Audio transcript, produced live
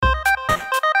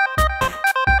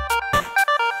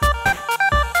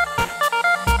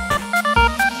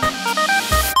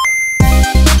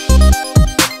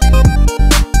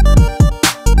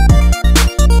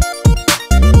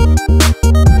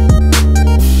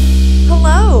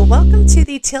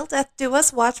Till Death Do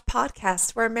Us Watch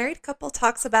podcast, where a married couple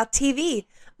talks about TV.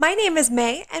 My name is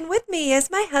May, and with me is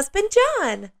my husband,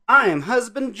 John. I'm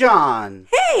husband John.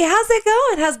 Hey, how's it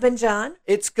going, husband John?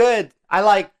 It's good. I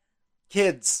like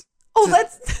kids. Oh,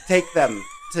 let's take them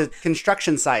to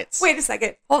construction sites. Wait a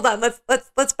second. Hold on.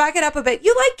 Let's back it up a bit.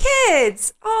 You like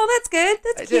kids. Oh, that's good.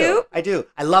 That's cute. I do.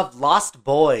 I love Lost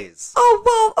Boys. Oh,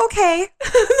 well, okay.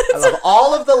 I love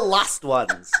all of the lost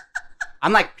ones.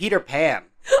 I'm like Peter Pan.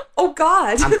 Oh,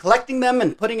 God. I'm collecting them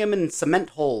and putting them in cement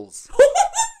holes. Oh,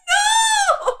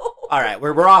 no! All right,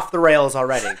 we're off the rails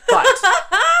already, but...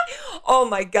 Oh,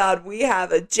 my God. We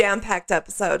have a jam-packed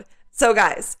episode. So,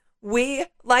 guys, we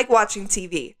like watching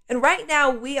TV. And right now,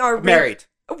 we are... Married.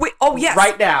 Oh, yes.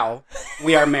 Right now,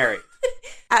 we are married.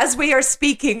 As we are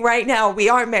speaking right now, we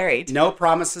are married. No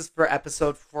promises for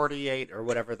episode 48 or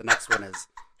whatever the next one is.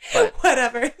 But...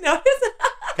 Whatever. No,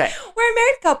 okay. We're a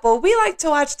married couple. We like to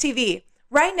watch TV.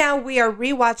 Right now, we are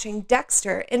rewatching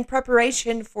Dexter in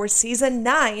preparation for season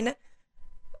 9.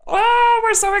 Oh,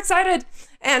 we're so excited.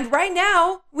 And right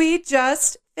now, we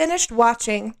just finished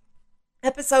watching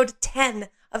episode 10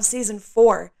 of season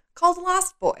 4 called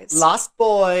Lost Boys. Lost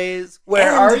Boys.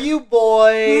 Where are you,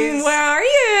 boys? Where are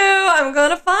you? I'm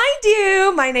going to find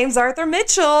you. My name's Arthur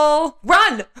Mitchell.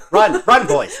 Run. Run,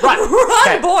 boys. Run. Run,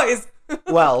 Okay. boys.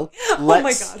 Well,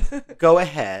 let's Oh my God. go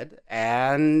ahead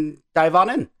and dive on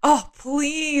in. Oh,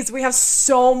 please. We have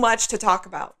so much to talk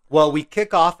about. Well, we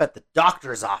kick off at the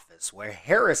doctor's office where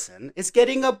Harrison is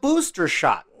getting a booster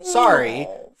shot. Sorry,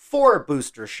 Oh. 4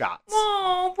 booster shots.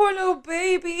 Oh, poor little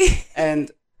baby.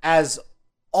 And as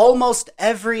almost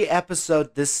every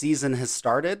episode this season has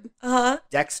started, Uh-huh.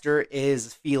 Dexter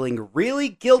is feeling really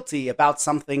guilty about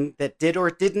something that did or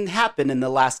didn't happen in the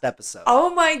last episode. Oh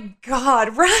my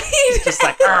God, right? Just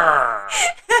like, "Arr."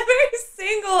 Every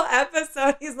single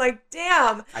episode, he's like,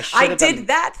 damn, I I should've did done-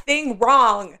 that thing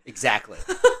wrong. Exactly.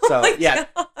 Oh So, my yeah,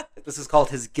 God. this is called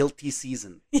his guilty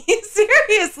season.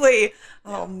 Seriously.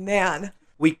 Oh, man.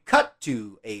 We cut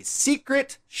to a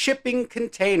secret shipping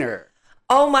container.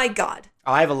 Oh my God.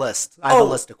 Oh, I have a list. I have a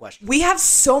list of questions. We have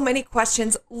so many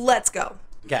questions. Let's go.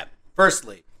 Okay.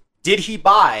 Firstly, did he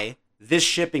buy this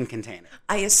shipping container?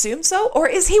 I assume so. Or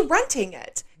is he renting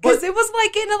it? Because But- it was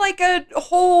like in a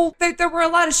whole, there were a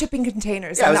lot of shipping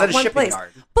containers Yeah, it in was that at a one shipping place.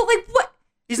 yard. But like what?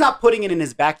 He's not putting it in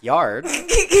his backyard.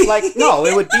 Like, no,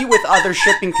 it would be with other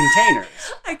shipping containers.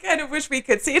 I kind of wish we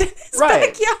could see it in his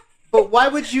Right. backyard. But why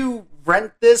would you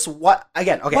rent this? What?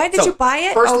 Again, okay. Why did so you buy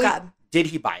it? Firstly, Oh, God. did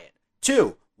he buy it?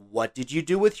 2, what did you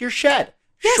do with your shed?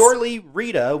 Yes. Surely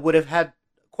Rita would have had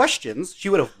questions. She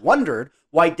would have wondered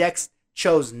why Dex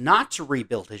chose not to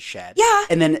rebuild his shed. Yeah.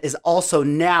 And then is also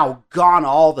now gone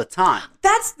all the time.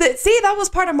 That was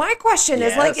part of my question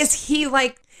is like, Yes.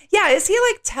 is he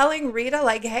like telling Rita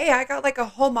like, hey, I got like a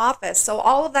home office. So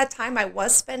all of that time I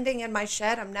was spending in my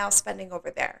shed, I'm now spending over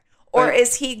there. Or But-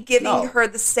 is he giving no. her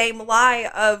the same lie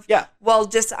of, Yeah. well,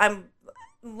 just I'm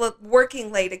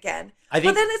working late again. I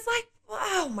think- but then it's like,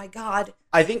 oh my God.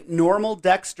 I think normal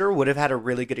Dexter would have had a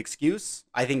really good excuse.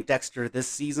 I think Dexter this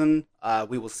season,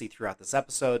 we will see throughout this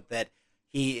episode that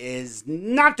he is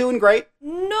not doing great.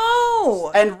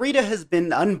 No. And Rita has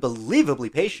been unbelievably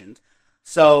patient.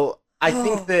 So I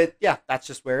think that, yeah, that's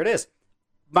just where it is.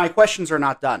 My questions are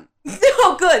not done.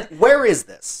 Oh, good. Where is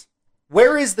this?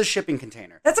 Where is the shipping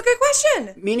container? That's a good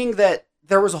question. Meaning that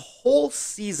there was a whole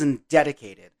season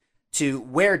dedicated to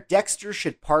where Dexter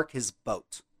should park his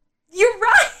boat. You're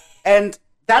right. And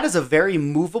that is a very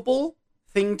movable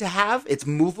thing to have. It's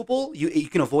movable. You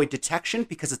can avoid detection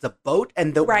because it's a boat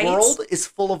and the Right. world is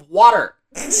full of water.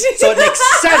 So it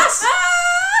makes sense.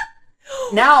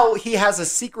 Now he has a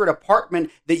secret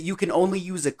apartment that you can only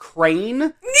use a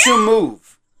crane to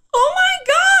move. Oh my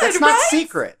God. That's not right?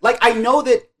 secret. Like, I know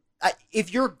that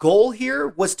if your goal here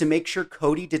was to make sure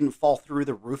Cody didn't fall through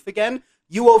the roof again,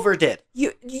 you overdid.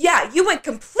 You went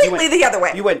completely the other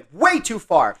way. You went way too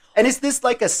far. And is this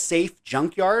like a safe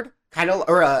junkyard, kind of,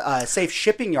 or a safe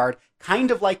shipping yard,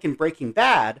 kind of like in Breaking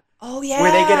Bad, Oh yeah.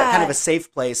 where they get a kind of a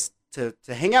safe place to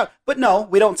hang out? But no,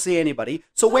 we don't see anybody.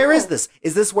 So where is this?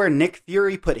 Is this where Nick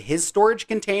Fury put his storage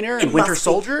container in It Winter must be.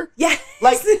 Soldier? Yes.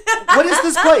 Like, what is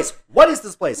this place? What is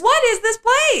this place? What is this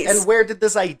place? And where did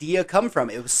this idea come from?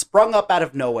 It was sprung up out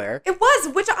of nowhere. It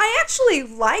was, which I actually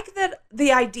like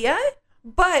the idea,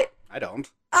 but I don't.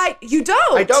 you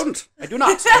don't. I don't. I do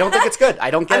not. I don't think it's good. I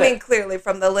don't get I mean, it. clearly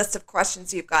from the list of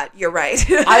questions you've got, you're right.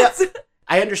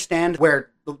 I understand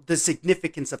where the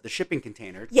significance of the shipping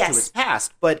container Yes. to its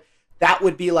past, but that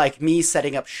would be like me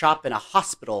setting up shop in a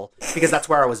hospital because that's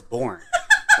where I was born.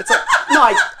 It's like, no,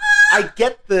 I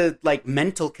get the like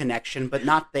mental connection, but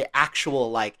not the actual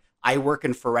like I work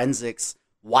in forensics.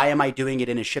 Why am I doing it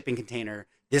in a shipping container?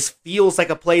 This feels like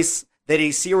a place that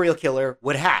a serial killer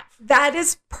would have. That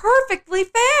is perfectly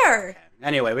fair.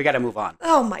 Anyway, we got to move on.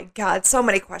 Oh my God, so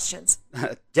many questions.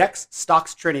 Dex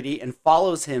stalks Trinity and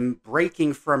follows him,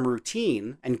 breaking from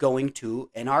routine and going to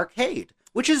an arcade,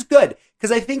 which is good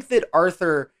because I think that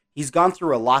Arthur, he's gone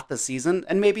through a lot this season,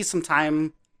 and maybe some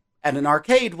time at an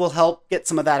arcade will help get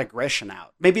some of that aggression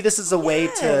out. Maybe this is a way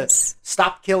to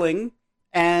stop killing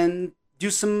and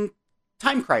do some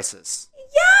time crisis.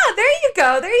 Yeah, there you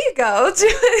go. There you go.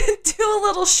 Do a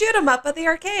little shoot 'em up at the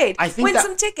arcade. Win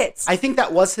some tickets. I think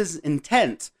that was his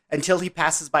intent until he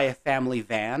passes by a family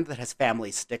van that has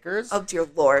family stickers. Oh, dear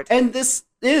Lord. And this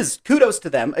is, kudos to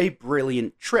them, a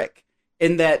brilliant trick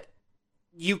in that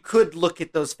you could look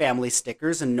at those family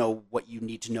stickers and know what you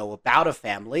need to know about a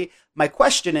family. My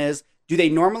question is, do they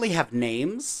normally have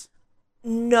names?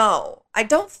 No, I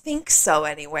don't think so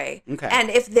anyway. Okay.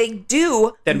 And if they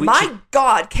do, then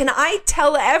God, can I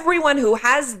tell everyone who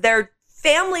has their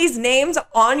family's names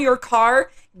on your car,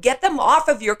 get them off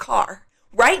of your car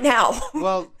right now.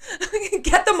 Well,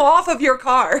 get them off of your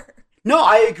car. No,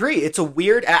 I agree. It's a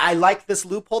weird, I like this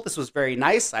loophole. This was very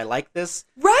nice. I like this.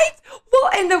 Right?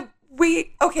 Well, and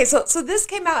so this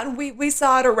came out and we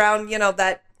saw it around,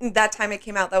 that time it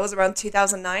came out. That was around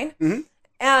 2009. Mm-hmm.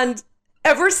 And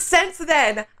ever since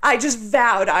then, I just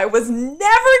vowed I was never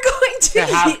going to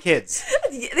have kids.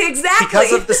 Exactly.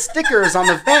 Because of the stickers on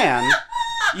the van,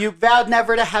 you vowed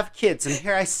never to have kids. And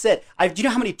here I sit. Do you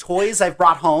know how many toys I've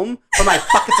brought home for my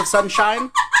buckets of sunshine?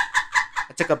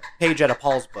 I took a page out of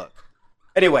Paul's book.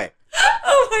 Anyway.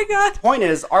 Oh my God. Point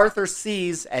is, Arthur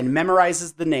sees and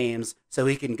memorizes the names so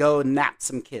he can go nap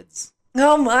some kids.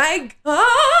 Oh my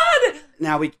God.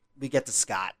 Now we get to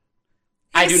Scott.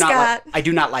 Hey, I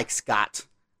do not like Scott.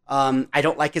 I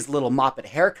don't like his little moppet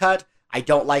haircut. I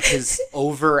don't like his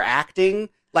overacting.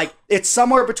 Like, it's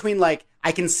somewhere between, like,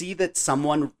 I can see that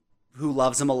someone who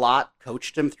loves him a lot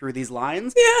coached him through these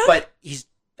lines. Yeah. But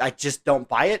I just don't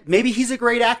buy it. Maybe he's a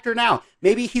great actor now.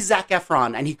 Maybe he's Zac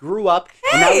Efron and he grew up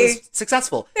and now he's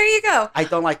successful. There you go. I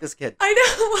don't like this kid. I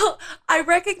know. Well, I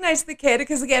recognize the kid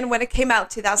because, again, when it came out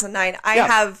 2009, I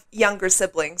have younger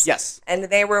siblings. Yes. And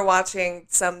they were watching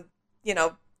some,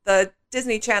 the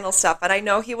Disney Channel stuff. And I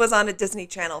know he was on a Disney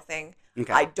Channel thing.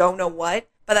 Okay. I don't know what,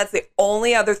 but that's the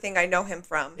only other thing I know him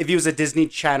from. If he was a Disney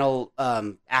Channel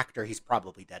actor, he's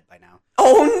probably dead by now.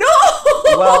 Oh,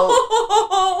 no!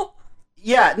 Well,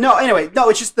 yeah, no, anyway, no,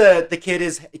 it's just the kid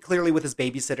is clearly with his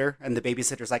babysitter, and the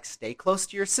babysitter's like, stay close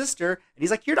to your sister. And he's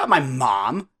like, you're not my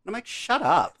mom. And I'm like, shut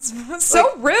up.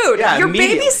 So rude. Yeah, your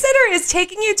babysitter is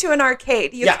taking you to an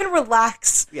arcade. You can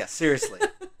relax. Yeah, seriously.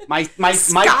 My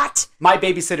Scott. My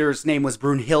babysitter's name was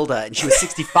Brunhilde, and she was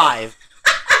 65.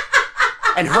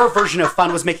 And her version of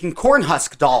fun was making corn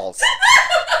husk dolls.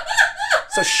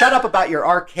 So shut up about your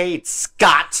arcade,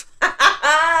 Scott.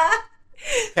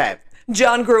 Okay.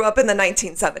 John grew up in the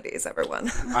 1970s, everyone.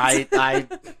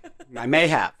 I may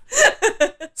have.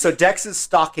 So Dex is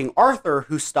stalking Arthur,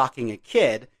 who's stalking a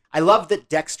kid. I love that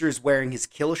Dexter's wearing his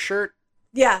kill shirt.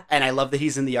 Yeah. And I love that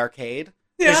he's in the arcade.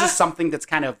 Yeah. There's just something that's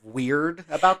kind of weird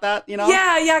about that, you know?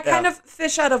 Yeah, kind of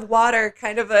fish out of water,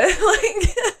 kind of a, like...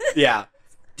 Yeah.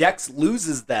 Dex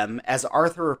loses them as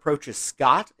Arthur approaches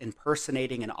Scott,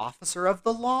 impersonating an officer of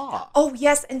the law. Oh,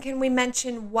 yes, and can we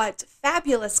mention what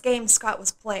fabulous game Scott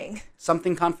was playing?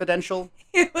 Something confidential?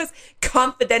 It was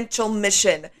Confidential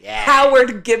Mission. Yeah.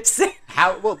 Howard Gibson.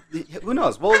 Well, who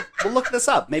knows? We'll look this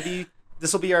up. Maybe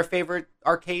this will be our favorite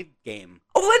arcade game.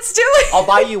 Oh, let's do it. I'll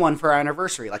buy you one for our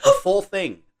anniversary, like the full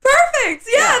thing. Perfect.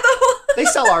 Yeah. The whole... They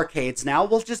sell arcades now.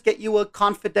 We'll just get you a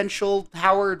confidential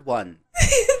Howard one.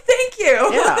 Thank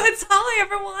you. Yeah. That's all I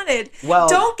ever wanted. Well,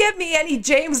 don't get me any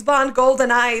James Bond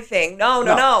GoldenEye thing.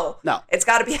 No. It's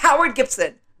got to be Howard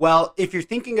Gibson. Well, if you're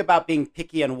thinking about being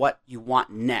picky on what you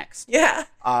want next, yeah.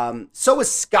 So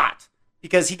is Scott,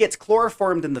 because he gets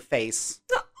chloroformed in the face.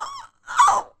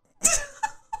 Oh.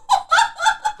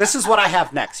 This is what I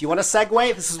have next. You want a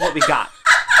segue? This is what we got.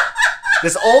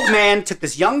 This old man took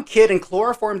this young kid and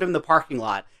chloroformed him in the parking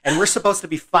lot, and we're supposed to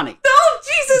be funny. No,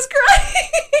 Jesus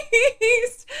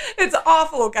Christ! It's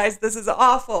awful, guys. This is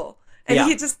awful. And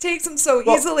he just takes him so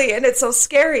easily, and it's so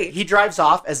scary. He drives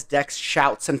off as Dex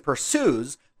shouts and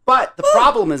pursues, but the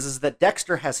problem is that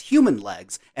Dexter has human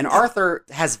legs, and Arthur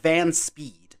has van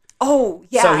speed. Oh,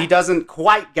 yeah. So he doesn't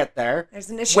quite get there.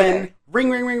 There's an issue when there. Ring,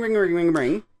 ring, ring, ring, ring, ring,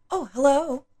 ring. Oh,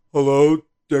 hello. Hello,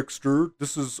 Dexter.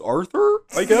 This is Arthur,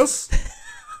 I guess.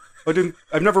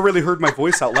 I've never really heard my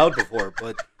voice out loud before,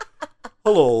 but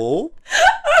hello.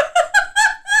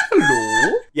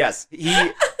 Hello. Yes,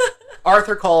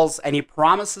 Arthur calls and he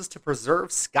promises to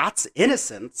preserve Scott's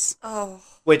innocence, Oh,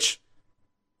 which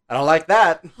I don't like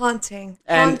that. haunting.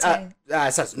 And Haunting.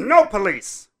 it says, no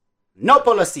police, no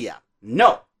policia,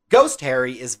 no. Ghost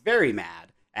Harry is very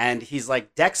mad, and he's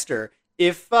like, Dexter,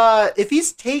 if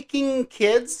he's taking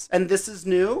kids and this is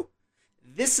new,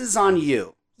 this is on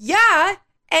you. Yeah,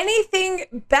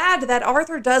 anything bad that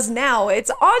Arthur does now, it's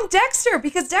on Dexter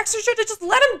because Dexter should have just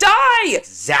let him die.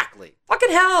 Exactly.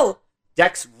 Fucking hell.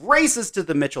 Dex races to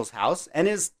the Mitchell's house and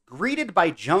is greeted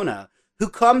by Jonah, who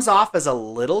comes off as a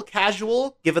little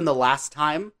casual given the last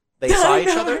time they saw each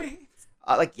other,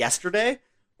 like yesterday.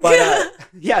 But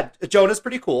yeah, Jonah's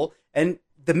pretty cool. And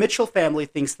the Mitchell family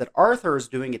thinks that Arthur is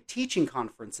doing a teaching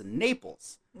conference in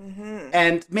Naples. Mm-hmm.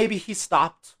 And maybe he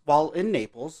stopped while in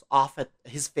Naples off at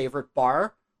his favorite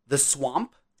bar, The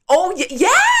Swamp. Oh,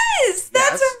 yes,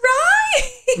 that's Yes.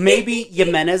 right. Maybe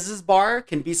Jimenez's bar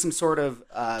can be some sort of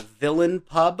villain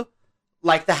pub,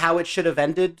 like the How It Should Have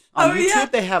Ended on YouTube. Yeah.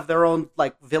 They have their own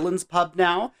like villains pub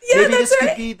now. Yeah, Maybe that's this right.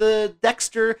 could be the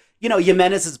Dexter,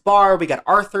 Jimenez's bar. We got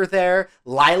Arthur there.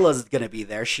 Lila's gonna be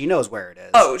there. She knows where it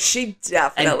is. Oh, she and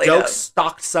definitely Doak does.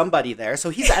 stalked somebody there. So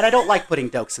and I don't like putting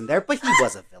Dokes in there, but he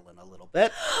was a villain a little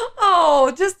bit.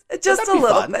 Oh, just that'd a be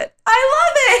little fun. bit.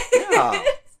 I love it.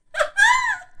 Yeah.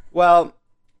 Well,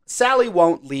 Sally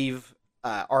won't leave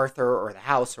Arthur or the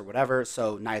house or whatever,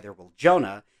 so neither will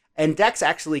Jonah. And Dex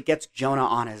actually gets Jonah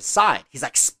on his side. He's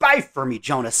like, spy for me,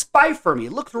 Jonah, spy for me.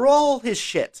 Look through all his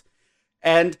shit.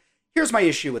 And here's my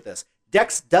issue with this.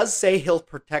 Dex does say he'll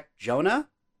protect Jonah,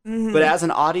 Mhm. but as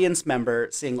an audience member,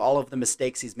 seeing all of the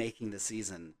mistakes he's making this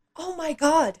season, Oh my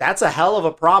God. that's a hell of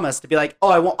a promise to be like,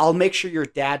 oh, I'll make sure your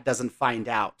dad doesn't find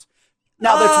out.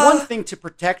 Now, there's one thing to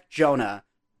protect Jonah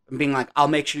and being like, I'll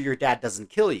make sure your dad doesn't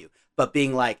kill you. But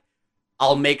being like,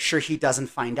 I'll make sure he doesn't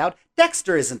find out.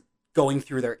 Dexter isn't going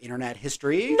through their internet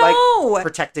history, No. like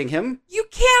protecting him. You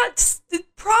can't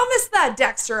promise that,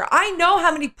 Dexter. I know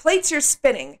how many plates you're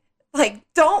spinning. Like,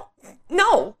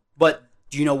 no. But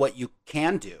do you know what you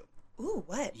can do? Ooh,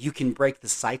 what? You can break the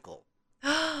cycle.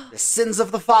 The sins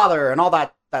of the father and all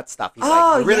that stuff. He's Oh,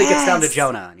 like, it really gets down to yes.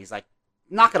 Jonah. And he's like,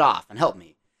 knock it off and help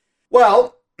me.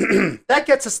 Well, that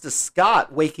gets us to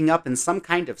Scott waking up in some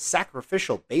kind of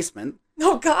sacrificial basement.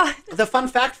 Oh God. The fun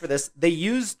fact for this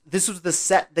was the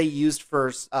set they used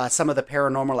for some of the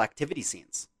Paranormal Activity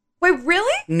scenes. Wait,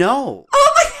 really? No.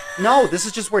 Oh my God. No, this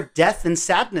is just where death and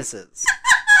sadness is.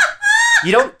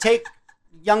 You don't take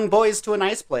young boys to a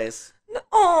nice place.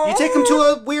 Oh. You take them to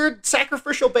a weird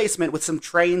sacrificial basement with some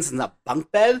trains and a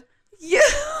bunk bed. Yeah.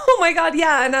 Oh my God.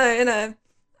 Yeah. In a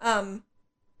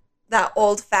that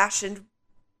old fashioned.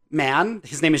 Man,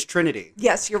 his name is Trinity.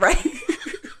 Yes, you're right.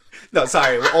 No,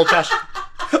 sorry, old fashioned.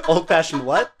 Old fashioned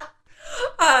what?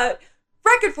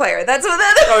 Record player. That's what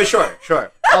that. Oh,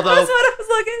 sure. Although That's what I was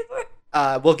looking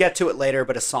for. we'll get to it later,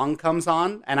 but a song comes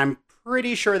on, and I'm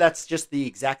pretty sure that's just the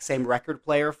exact same record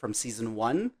player from season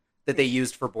 1 that they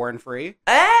used for Born Free.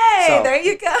 Hey, So- there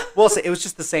you go. We'll see. It was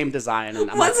just the same design. And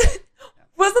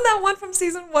Wasn't that one from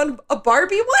season 1 a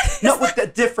Barbie one? no, with a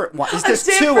different one. a There's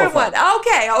two different of them. one.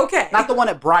 Okay. Not the one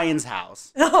at Brian's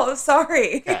house. Oh,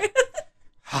 sorry. Okay.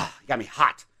 You got me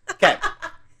hot. Okay.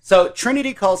 So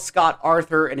Trinity calls Scott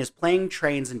Arthur and is playing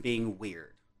trains and being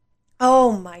weird.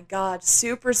 Oh my God,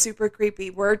 super creepy.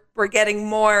 We're getting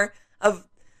more of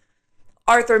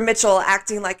Arthur Mitchell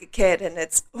acting like a kid, and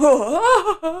it's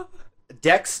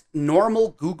Dex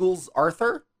normal Googles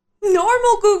Arthur.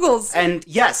 normal Googles. And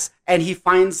yes, and he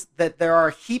finds that there are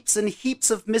heaps and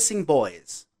heaps of missing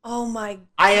boys. Oh my God.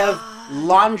 I have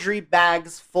laundry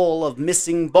bags full of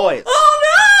missing boys. Oh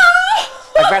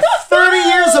no! I've got 30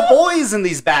 years of boys in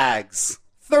these bags.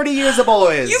 30 years of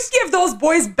boys. You give those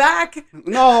boys back.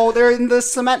 No, they're in the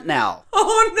cement now.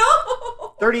 Oh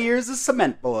no! 30 years of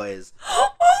cement boys. Oh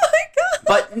my God.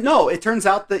 But no, it turns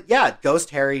out that, yeah, Ghost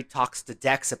Harry talks to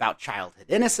Dex about childhood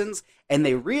innocence, and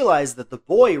they realize that the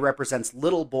boy represents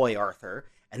little boy Arthur,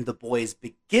 and the boys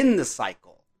begin the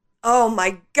cycle. Oh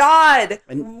my God.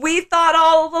 And- We thought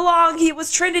all along he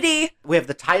was Trinity. We have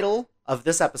the title of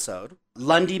this episode,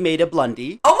 Lundy Made a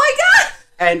Blundy, Oh my God.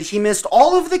 and he missed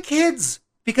all of the kids.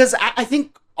 Because I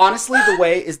think, honestly, the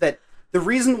way is that the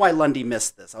reason why Lundy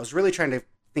missed this, I was really trying to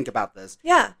think about this.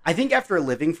 Yeah. I think after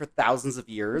living for thousands of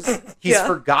years, he's Yeah.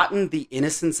 forgotten the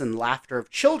innocence and laughter of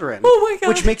children. Oh my God.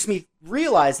 Which makes me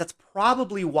realize that's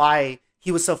probably why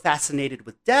he was so fascinated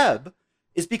with Deb,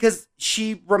 is because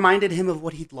she reminded him of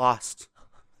what he'd lost.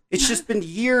 It's just been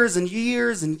years and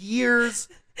years and years.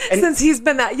 And Since he's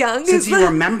been that young. since he he's-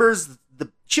 remembers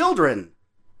the children.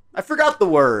 I forgot the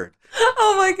word.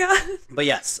 Oh my god. But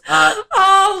yes,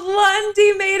 Oh,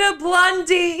 Lundy made a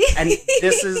blundy. and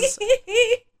this is,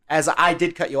 as I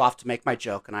did cut you off to make my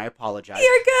joke, and I apologize.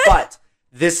 You're good. But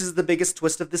this is the biggest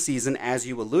twist of the season, as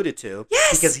you alluded to.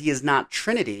 Yes. Because he is not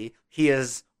Trinity. He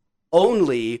is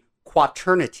only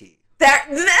Quaternity. There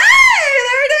it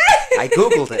is. I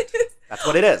Googled it. That's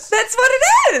what it is. That's what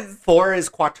it is. 4 is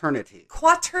Quaternity.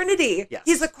 Quaternity. Yes.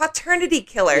 He's a quaternity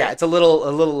killer. Yeah, it's a little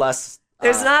less.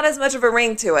 There's not as much of a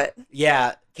ring to it.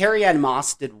 Yeah, Carrie Ann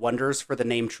Moss did wonders for the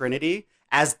name Trinity,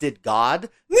 as did God,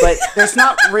 but there's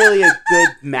not really a good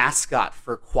mascot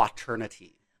for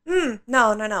Quaternity.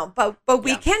 No. But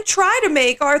we Yeah. can try to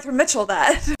make Arthur Mitchell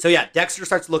that. So yeah, Dexter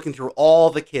starts looking through all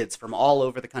the kids from all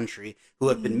over the country who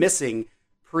have been missing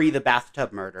pre the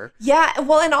bathtub murder. Yeah,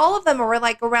 well, and all of them were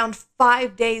like around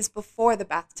 5 days before the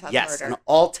bathtub Yes, murder. and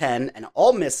all 10 and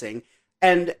all missing,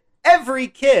 and every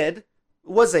kid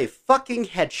was a fucking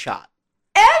headshot.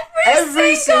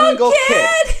 Every single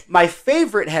kid. My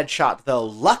favorite headshot, though,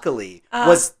 luckily,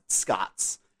 was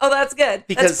Scott's. Oh, that's good.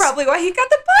 Because- that's probably why he got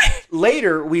the part.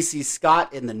 Later, we see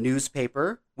Scott in the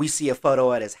newspaper. We see a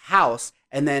photo at his house.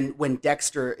 And then when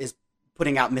Dexter is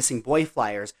putting out missing boy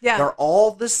flyers, Yeah. they're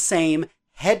all the same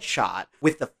headshot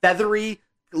with the feathery,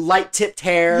 light-tipped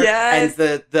hair Yes.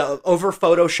 and the over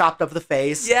photoshopped of the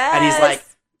face. Yes. And he's like,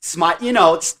 smile,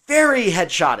 it's very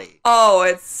headshotty. Oh,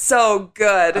 it's so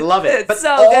good. I love it. It's But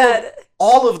so good.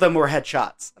 all of them were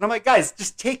headshots. And I'm like, guys,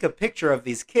 just take a picture of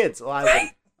these kids. Well,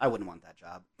 I wouldn't want that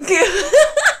job.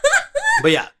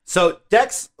 But yeah, so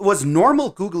Dex was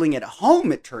normal Googling at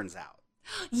home, it turns out.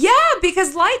 Yeah,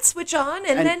 because lights switch on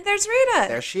and then there's Rita.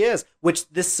 There she is, which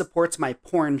this supports my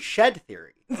porn shed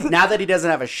theory. Now that he doesn't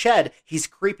have a shed, he's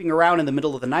creeping around in the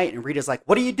middle of the night, and Rita's like,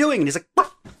 what are you doing? And he's like,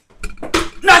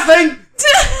 nothing!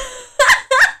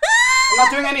 I'm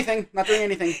not doing anything. Not doing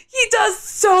anything. He does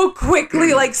so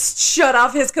quickly, like, shut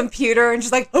off his computer and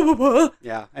just like,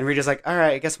 Yeah, and Rita's like, all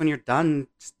right, I guess when you're done,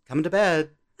 just come to bed.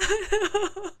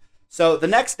 So the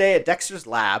next day at Dexter's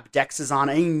lab, Dex is on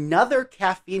another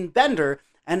caffeine bender,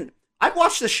 and I've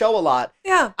watched the show a lot.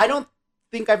 Yeah. I don't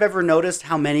think I've ever noticed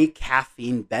how many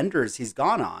caffeine benders he's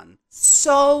gone on.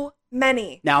 So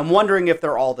many. Now, I'm wondering if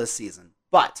they're all this season,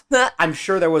 but I'm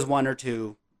sure there was one or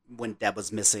two when Deb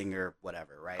was missing or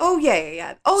whatever, right? Oh,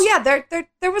 yeah. Oh, yeah,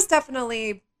 there was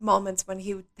definitely moments when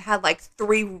he had, like,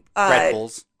 3 Red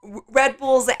Bulls. Red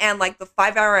Bulls and, like, the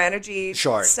 5-hour energy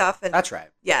Sure. stuff. And That's right.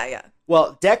 Yeah.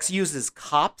 Well, Dex uses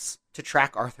cops to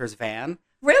track Arthur's van.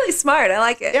 Really smart. I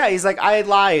like it. Yeah, he's like, I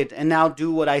lied, and now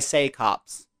do what I say,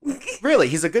 cops. Really,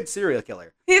 he's a good serial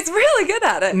killer. He's really good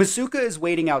at it. Masuka is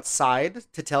waiting outside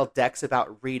to tell Dex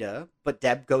about Rita, but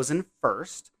Deb goes in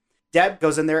first. Deb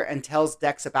goes in there and tells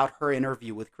Dex about her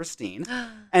interview with Christine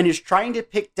and is trying to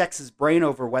pick Dex's brain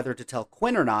over whether to tell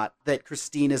Quinn or not that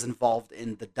Christine is involved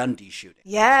in the Dundee shooting.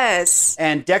 Yes.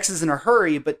 And Dex is in a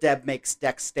hurry, but Deb makes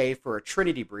Dex stay for a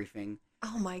Trinity briefing.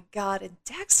 Oh, my God. And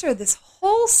Dexter, this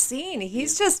whole scene,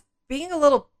 he's just being a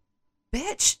little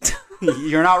bitch.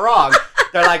 You're not wrong.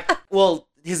 They're like, well,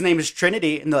 his name is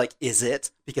Trinity. And they're like, is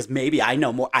it? Because maybe I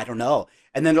know more. I don't know.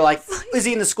 And then they're like, is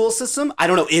he in the school system? I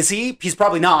don't know. Is he? He's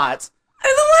probably not.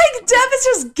 And like, Deb is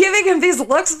just giving him these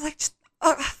looks like,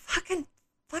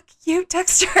 fuck you,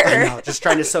 Dexter. I know, just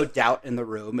trying to sow doubt in the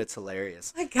room. It's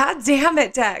hilarious. Like, God damn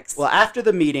it, Dex. Well, after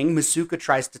the meeting, Masuka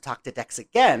tries to talk to Dex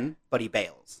again, but he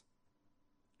bails.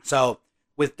 So,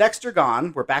 with Dexter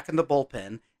gone, we're back in the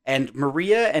bullpen, and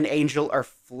Maria and Angel are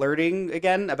flirting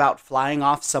again about flying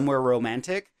off somewhere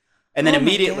romantic. And then Oh my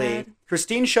immediately, God.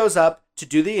 Christine shows up to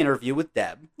do the interview with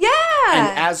Deb. Yeah.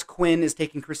 And as Quinn is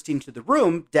taking Christine to the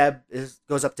room, Deb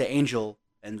goes up to Angel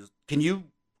and, can you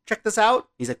check this out?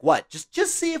 He's like, what? Just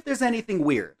see if there's anything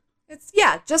weird.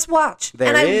 Just watch.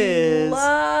 There and is. I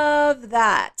love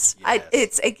that.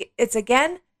 Yes. It's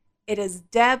again, it is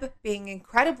Deb being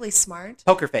incredibly smart.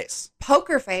 Poker face.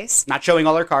 Poker face. Not showing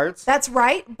all her cards. That's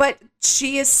right, but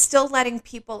she is still letting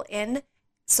people in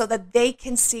so that they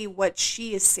can see what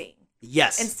she is seeing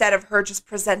Yes. instead of her just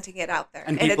presenting it out there.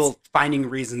 And people finding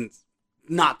reasons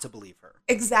not to believe her.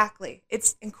 Exactly.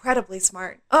 It's incredibly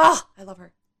smart. Oh, I love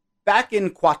her. Back in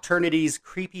Quaternity's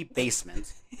creepy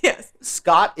basement, Yes.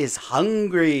 Scott is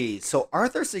hungry, so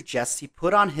Arthur suggests he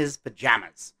put on his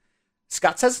pajamas.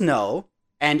 Scott says no,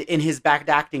 and in his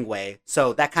back-acting way,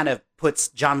 so that kind of puts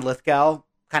John Lithgow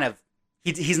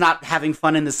he's not having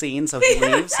fun in the scene, so he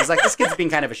leaves. He's like, this kid's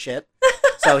being kind of a shit,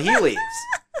 so he leaves.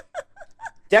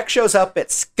 Dex shows up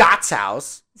at Scott's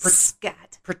house,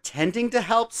 Scott. pretending to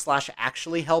help /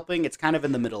 actually helping. It's kind of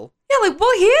in the middle. Yeah, like,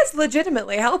 well, he is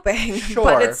legitimately helping. Sure.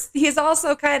 But he's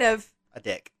also kind of, A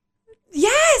dick.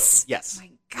 yes. Yes. Oh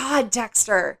my God,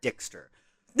 Dexter. Dixter.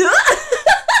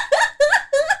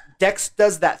 Dex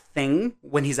does that thing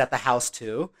when he's at the house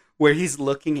too, where he's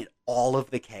looking at all of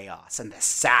the chaos and the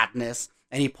sadness,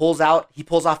 and he pulls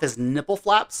off his nipple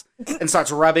flaps and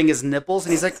starts rubbing his nipples,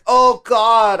 and he's like, "Oh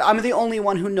God, I'm the only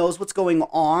one who knows what's going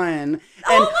on, and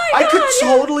I could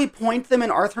totally point them in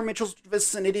Arthur Mitchell's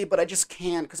vicinity, but I just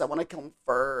can't because I want to kill him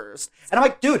first." And I'm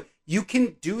like, "Dude, you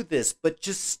can do this, but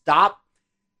just stop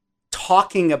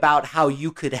talking about how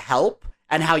you could help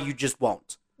and how you just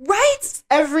won't." Right?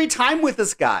 Every time with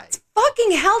this guy.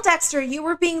 Fucking hell, Dexter, you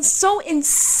were being so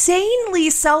insanely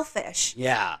selfish.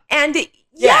 Yeah. And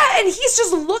yeah, and he's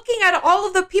just looking at all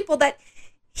of the people that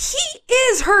he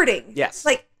is hurting. Yes.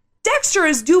 Like, Dexter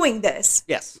is doing this.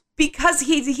 Yes. Because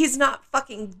he's not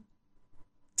fucking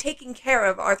taking care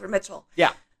of Arthur Mitchell. Yeah.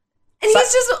 And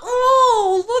he's just,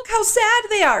 oh, look how sad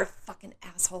they are. Fucking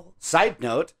asshole. Side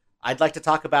note, I'd like to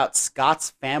talk about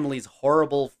Scott's family's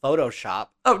horrible Photoshop.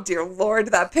 Oh, dear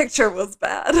Lord, that picture was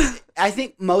bad. I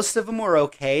think most of them were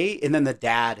okay, and then the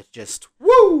dad just,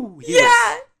 woo! He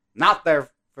was not there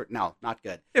for, no, not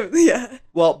good. Yeah.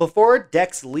 Well, before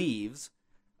Dex leaves,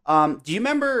 do you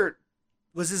remember,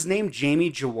 was his name Jamie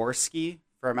Jaworski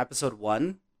from episode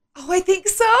 1? Oh, I think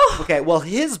so. Okay, well,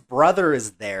 his brother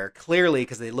is there, clearly,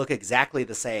 because they look exactly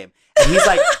the same. And he's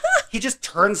like, he just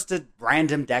turns to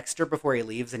random Dexter before he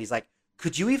leaves, and he's like,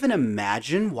 "Could you even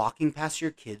imagine walking past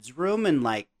your kid's room and,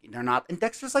 like, they're not..." And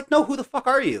Dexter's like, "No, who the fuck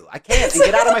are you? I can't, and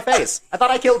get out of my face. I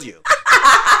thought I killed you."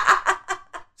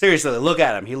 Seriously, look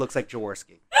at him. He looks like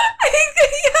Jaworski.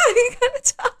 He kind of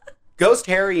does. Ghost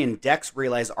Harry and Dex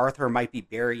realize Arthur might be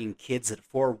burying kids at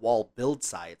 4-wall build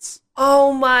sites.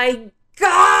 Oh my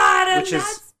God. And Which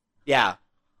is, yeah.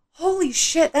 Holy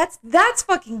shit, that's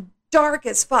fucking dark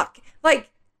as fuck. Like,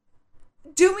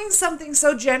 doing something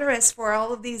so generous for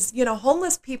all of these,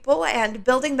 homeless people and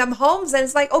building them homes, and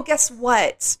it's like, oh, guess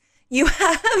what? You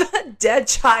have a dead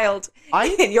child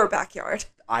in your backyard.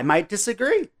 I might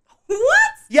disagree.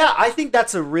 What? Yeah, I think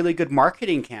that's a really good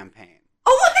marketing campaign.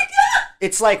 Oh my God!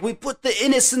 It's like, we put the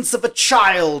innocence of a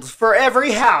child for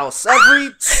every house.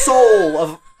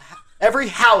 Every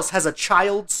house has a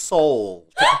child's soul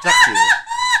to protect you.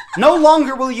 No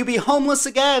longer will you be homeless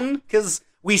again, because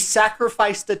we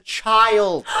sacrificed a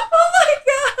child. Oh my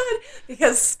God!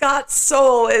 Because Scott's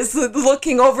soul is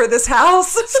looking over this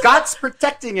house. Scott's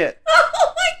protecting it.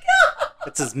 Oh my God!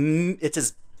 It's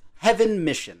his heaven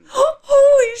mission.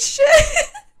 Holy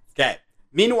shit! Okay.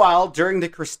 Meanwhile, during the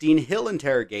Christine Hill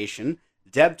interrogation,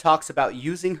 Deb talks about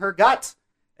using her gut,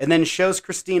 and then shows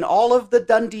Christine all of the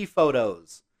Dundee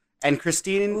photos. And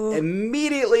Christine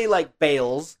immediately,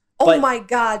 bails. Oh my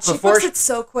God, she puts it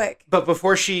so quick. But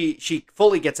before she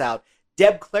fully gets out,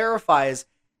 Deb clarifies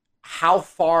how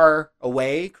far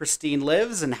away Christine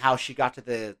lives and how she got to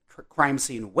the crime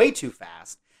scene way too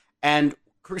fast. And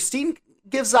Christine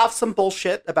gives off some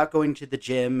bullshit about going to the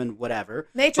gym and whatever.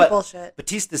 Major bullshit.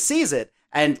 Batista sees it,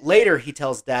 and later he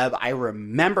tells Deb, "I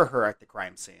remember her at the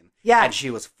crime scene. Yeah. And she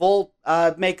was full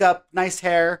makeup, nice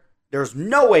hair. There's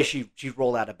no way she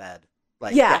rolled out of bed."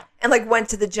 And went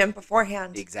to the gym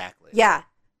beforehand. Exactly. Yeah,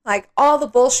 all the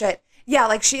bullshit.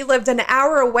 Yeah, she lived an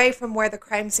hour away from where the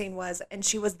crime scene was, and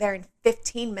she was there in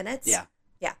 15 minutes. Yeah.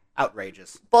 Yeah.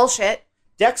 Outrageous. Bullshit.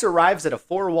 Dex arrives at a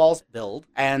 4-walls build,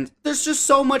 and there's just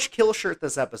so much kill shirt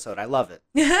this episode. I love it.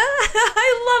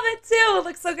 I love it too. It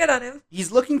looks so good on him.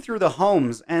 He's looking through the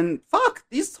homes, and fuck,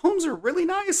 these homes are really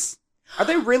nice. Are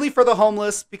they really for the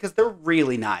homeless? Because they're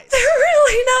really nice. They're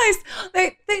really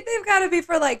nice. They've got to be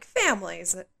for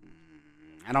families.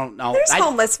 I don't know. There's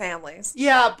homeless families.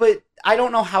 Yeah, but I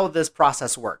don't know how this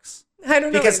process works. I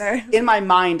don't know because either. In my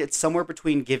mind, it's somewhere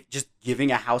between just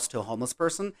giving a house to a homeless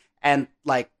person and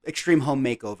Extreme Home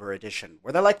Makeover Edition,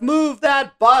 where they're like, "Move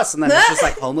that bus," and then it's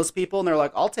just homeless people, and they're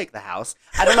like, "I'll take the house."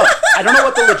 I don't know. I don't know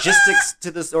what the logistics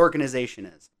to this organization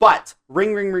is. But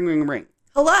ring, ring, ring, ring, ring.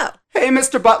 Hello. Hey,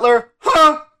 Mr. Butler.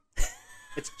 Huh?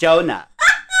 It's Jonah.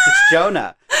 It's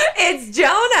Jonah. It's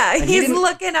Jonah. And He's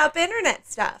looking up internet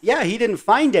stuff. Yeah, he didn't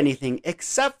find anything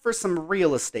except for some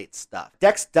real estate stuff.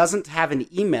 Dex doesn't have an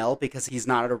email because he's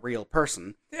not a real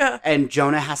person. Yeah. And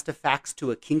Jonah has to fax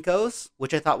to a Kinko's,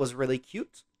 which I thought was really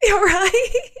cute. You're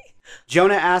right.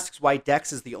 Jonah asks why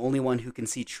Dex is the only one who can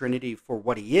see Trinity for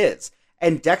what he is.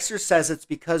 And Dexter says it's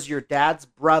because your dad's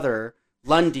brother,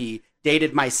 Lundy,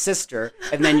 dated my sister,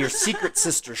 and then your secret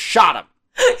sister shot him.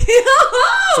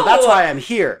 So that's why I'm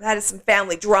here. That is some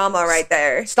family drama right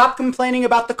there. Stop complaining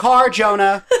about the car,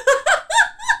 Jonah.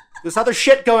 There's other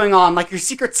shit going on, like your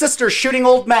secret sister shooting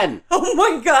old men. Oh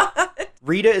my God.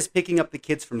 Rita is picking up the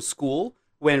kids from school,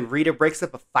 when Rita breaks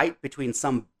up a fight between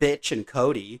some bitch and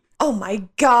Cody. Oh my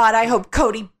God, I hope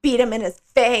Cody beat him in his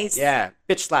face. Yeah,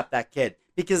 bitch slap that kid.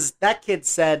 Because that kid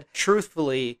said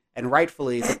truthfully and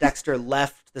rightfully that Dexter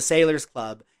left the Sailors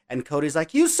Club, and Cody's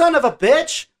like, you son of a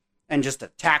bitch, and just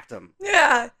attacked him.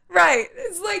 Yeah, right.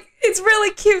 It's like, it's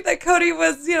really cute that Cody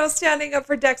was, standing up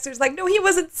for Dexter's like, no, he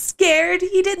wasn't scared.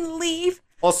 He didn't leave.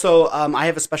 Also, I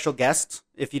have a special guest,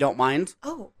 if you don't mind.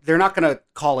 Oh. They're not going to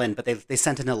call in, but they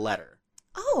sent in a letter.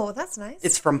 Oh, that's nice.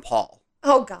 It's from Paul.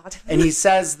 Oh, God. And he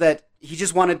says that he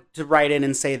just wanted to write in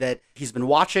and say that he's been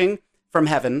watching from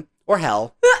heaven or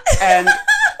hell. And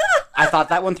I thought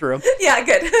that one through. Yeah,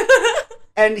 good.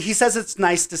 And he says it's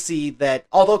nice to see that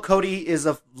although Cody is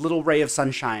a little ray of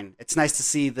sunshine, it's nice to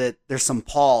see that there's some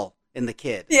Paul in the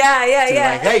kid. Yeah.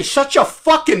 Like, hey, shut your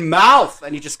fucking mouth.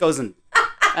 And he just goes and,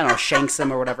 I don't know, shanks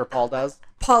him or whatever Paul does.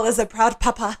 Paul is a proud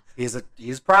papa.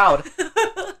 He's proud.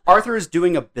 Arthur is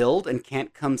doing a build and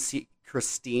can't come see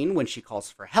Christine when she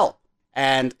calls for help.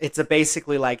 And it's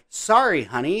basically like, sorry,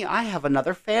 honey, I have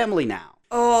another family now.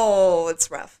 Oh, it's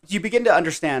rough. You begin to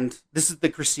understand, this is the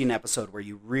Christine episode where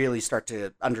you really start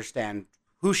to understand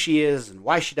who she is and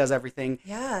why she does everything.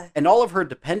 Yeah. And all of her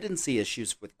dependency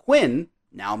issues with Quinn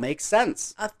now make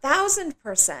sense.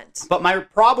 1,000%. But my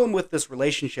problem with this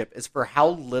relationship is for how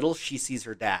little she sees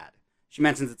her dad. She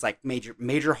mentions it's like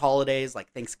major holidays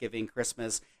like Thanksgiving,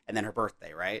 Christmas, and then her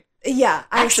birthday, right? Yeah.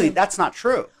 Actually, that's not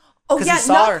true. Oh, yeah,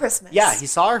 not Christmas. Yeah, he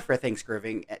saw her for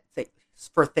Thanksgiving,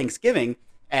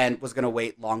 and was going to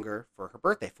wait longer for her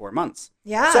birthday, 4 months.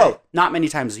 Yeah. So, not many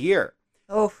times a year.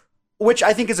 Oh. Which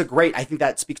I think is I think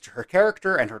that speaks to her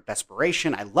character and her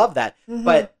desperation. I love that. Mm-hmm.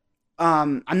 But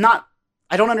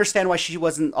I don't understand why she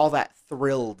wasn't all that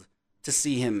thrilled to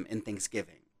see him in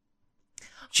Thanksgiving.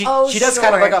 She does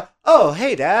kind of like oh,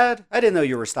 hey, Dad, I didn't know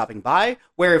you were stopping by.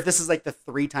 Where if this is like the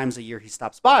 3 times a year he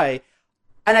stops by,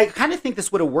 and I kind of think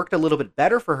this would have worked a little bit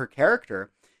better for her character,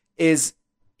 is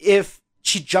if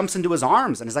she jumps into his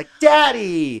arms and is like,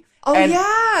 Daddy! Oh, and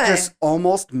yeah. There's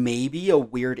almost maybe a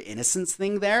weird innocence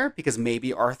thing there, because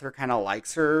maybe Arthur kind of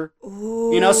likes her.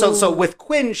 Ooh. So with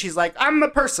Quinn, she's like, I'm a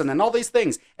person and all these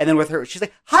things. And then with her, she's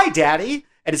like, hi, Daddy!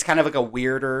 And it's kind of like a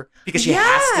weirder, because she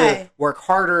has to work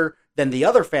harder than the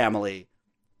other family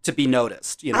to be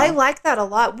noticed, I like that a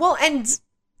lot. Well, and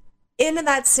in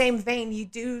that same vein, you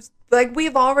do, like,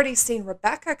 we've already seen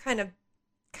Rebecca kind of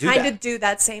do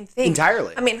that same thing.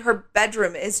 Entirely. I mean, her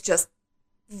bedroom is just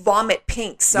vomit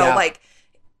pink. So, I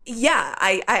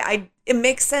it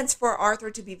makes sense for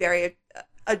Arthur to be very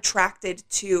attracted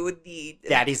to the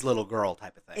daddy's little girl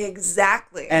type of thing.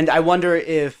 Exactly. And I wonder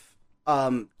if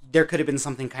there could have been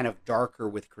something kind of darker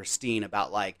with Christine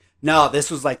about like, no, this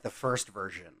was like the first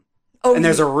version. Oh, and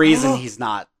there's a reason he's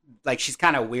not. Like, she's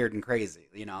kind of weird and crazy,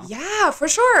 Yeah, for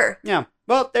sure. Yeah.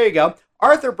 Well, there you go.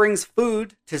 Arthur brings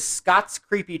food to Scott's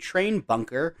creepy train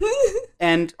bunker,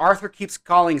 and Arthur keeps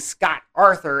calling Scott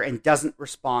Arthur and doesn't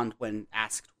respond when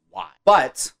asked why.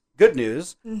 But, good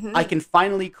news, I can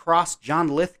finally cross John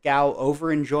Lithgow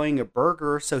over enjoying a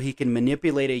burger so he can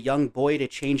manipulate a young boy to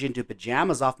change into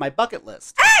pajamas off my bucket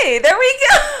list. Hey, there we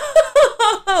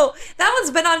go! That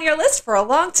one's been on your list for a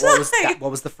long time.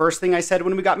 What was the first thing I said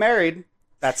when we got married?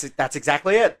 That's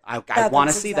exactly it. I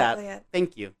want to see exactly that.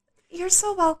 Thank you. You're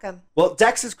so welcome. Well,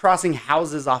 Dex is crossing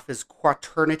houses off his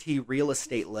quaternity real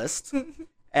estate list,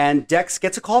 and Dex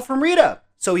gets a call from Rita.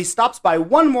 So he stops by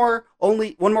one more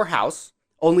house,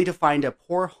 only to find a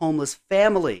poor homeless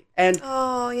family. And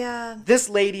this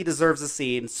lady deserves a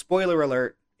scene. Spoiler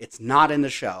alert, it's not in the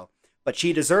show, but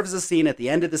she deserves a scene at the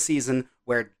end of the season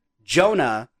where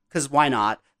Jonah, because why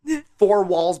not, 4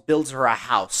 walls builds her a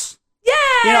house.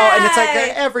 Yeah! And it's like,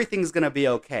 everything's going to be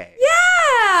okay.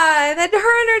 Yeah! And then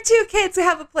her and her 2 kids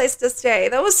have a place to stay.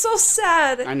 That was so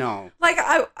sad. I know. Like,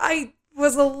 I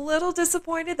was a little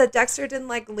disappointed that Dexter didn't,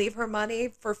 like, leave her money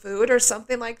for food or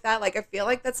something like that. Like, I feel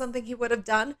like that's something he would have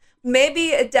done.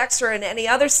 Maybe Dexter in any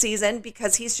other season,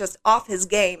 because he's just off his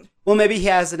game. Well, maybe he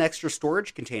has an extra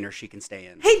storage container she can stay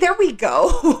in. Hey, there we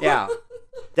go. Yeah.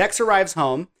 Dex arrives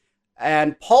home,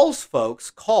 and Paul's folks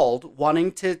called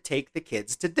wanting to take the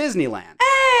kids to Disneyland.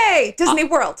 Hey! Disney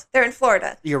World. They're in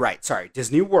Florida. You're right. Sorry.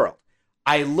 Disney World.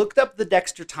 I looked up the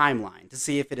Dexter timeline to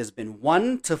see if it has been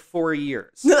 1 to 4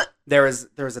 years. There is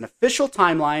an official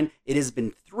timeline. It has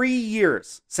been 3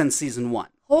 years since season 1.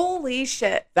 Holy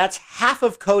shit. That's half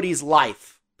of Cody's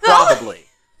life, probably.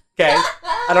 Okay?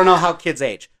 I don't know how kids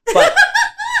age. But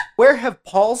where have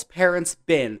Paul's parents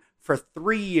been for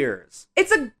 3 years?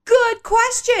 It's a good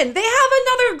question. They have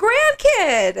another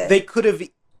grandkid. They could have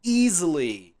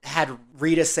easily had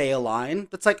Rita say a line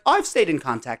that's like, oh, I've stayed in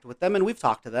contact with them and we've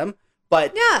talked to them.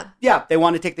 But Yeah. they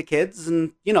want to take the kids,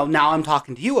 and now I'm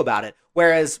talking to you about it.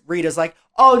 Whereas Rita's like,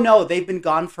 oh no, they've been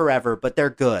gone forever, but they're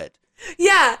good.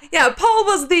 Yeah. Paul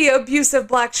was the abusive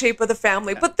black sheep of the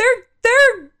family, but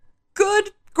they're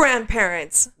good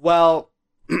grandparents. Well,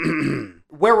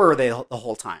 where were they the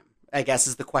whole time? I guess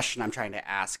is the question I'm trying to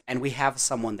ask, and we have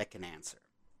someone that can answer.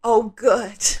 Oh,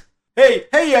 good. Hey,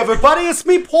 everybody, it's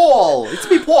me, Paul. Let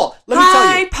me tell you.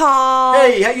 Hi, Paul.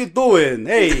 Hey, how you doing?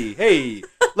 Hey.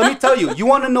 Let me tell you. You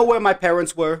want to know where my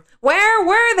parents were? Where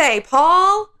were they,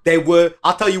 Paul?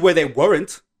 I'll tell you where they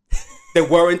weren't. They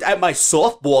weren't at my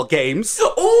softball games.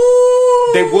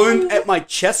 Ooh. They weren't at my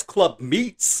chess club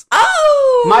meets.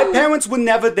 Oh. My parents were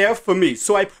never there for me,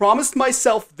 so I promised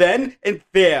myself then and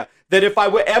there that if I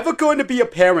were ever going to be a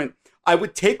parent, I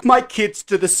would take my kids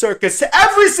to the circus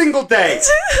every single day.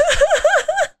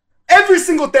 Every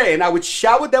single day. And I would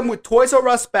shower them with Toys R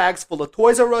Us bags full of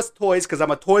Toys R Us toys because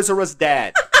I'm a Toys R Us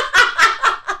dad.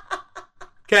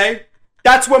 Okay?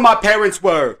 That's where my parents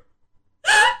were.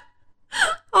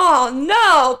 Oh,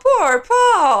 no. Poor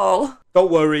Paul.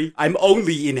 Don't worry. I'm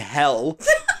only in hell.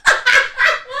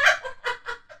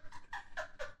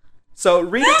 So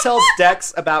Rita tells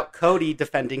Dex about Cody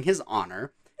defending his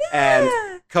honor. And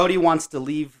Cody wants to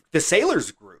leave the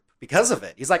sailors group because of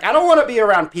it. He's like, I don't want to be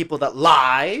around people that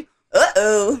lie.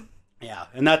 Uh-oh. Yeah,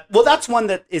 and that's one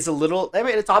that is a little, I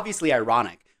mean, it's obviously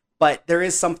ironic, but there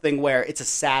is something where it's a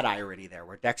sad irony there,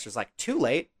 where Dexter's like, too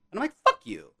late, and I'm like, fuck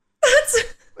you.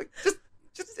 Like, just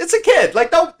it's a kid.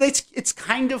 Like, no, it's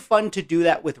kind of fun to do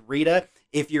that with Rita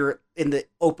if you're in the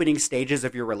opening stages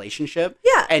of your relationship.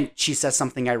 Yeah. And she says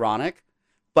something ironic,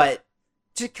 but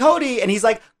to Cody, and he's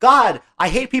like, God, I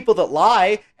hate people that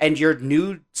lie, and your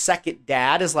new second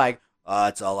dad is like, oh,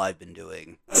 that's all I've been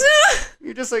doing.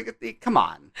 You're just like, come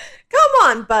on. Come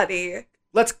on, buddy.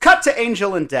 Let's cut to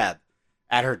Angel and Deb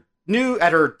at her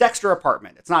Dexter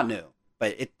apartment. It's not new,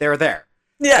 but they're there.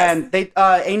 Yes. And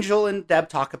Angel and Deb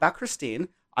talk about Christine.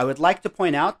 I would like to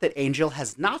point out that Angel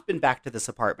has not been back to this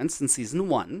apartment since season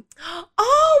 1.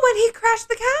 Oh, when he crashed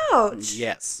the couch.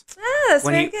 Yes. That's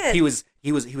When very good.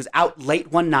 he was out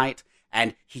late one night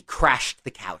and he crashed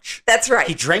the couch. That's right.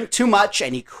 He drank too much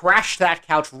and he crashed that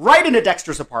couch right into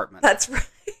Dexter's apartment. That's right.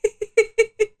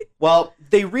 Well,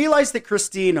 they realize that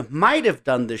Christine might have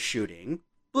done the shooting,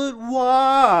 but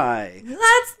why?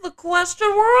 That's the question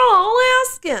we're all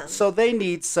asking. So they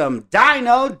need some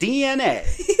dino DNA.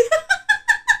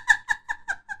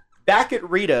 Back at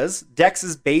Rita's, Dex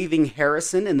is bathing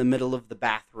Harrison in the middle of the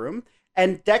bathroom,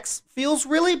 and Dex feels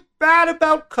really bad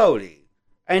about Cody.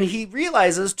 And he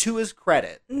realizes, to his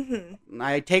credit,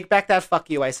 I take back that fuck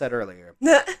you I said earlier,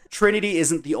 Trinity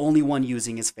isn't the only one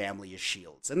using his family as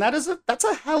shields. And that's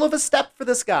a hell of a step for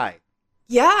this guy.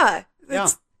 Yeah. Yeah.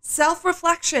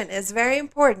 Self-reflection is very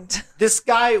important. This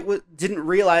guy didn't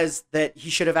realize that he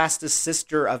should have asked his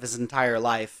sister of his entire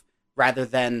life rather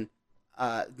than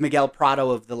Miguel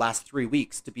Prado of the last 3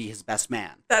 weeks to be his best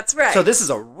man. That's right. So this is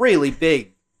a really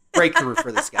big breakthrough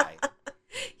for this guy.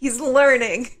 He's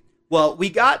learning. Well, we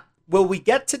get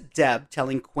to Deb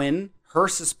telling Quinn her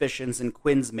suspicions in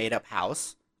Quinn's made-up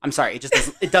house. I'm sorry,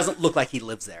 it doesn't look like he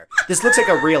lives there. This looks like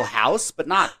a real house, but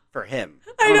not for him.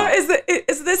 I know.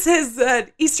 Is this his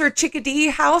Easter chickadee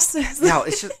house? No,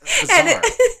 it's just bizarre. And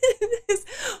his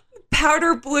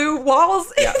powder blue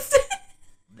walls. Yeah.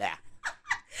 Yeah.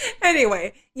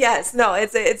 Anyway, yes, no,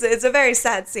 it's a very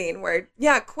sad scene where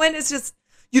Quinn is just,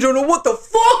 you don't know what the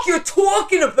fuck you're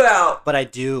talking about. But I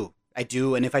do,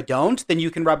 and if I don't, then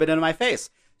you can rub it in my face.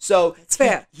 So It's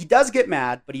fair. He does get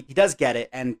mad, but he does get it,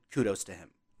 and kudos to him.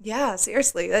 Yeah,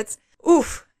 seriously, it's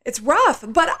rough,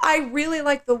 but I really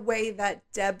like the way that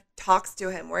Deb talks to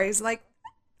him, where he's like,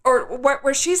 or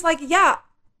where she's like, yeah,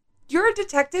 you're a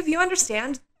detective, you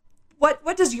understand.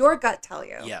 What does your gut tell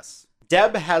you? Yes.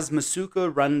 Deb has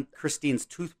Masuka run Christine's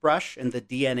toothbrush in the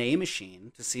DNA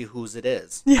machine to see whose it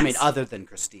is. Yes. I mean, other than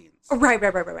Christine's.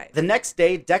 Right. The next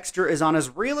day, Dexter is on his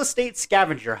real estate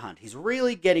scavenger hunt. He's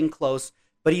really getting close,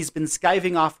 but he's been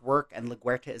skiving off work, and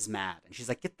LaGuerta is mad. And she's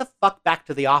like, get the fuck back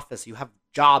to the office. You have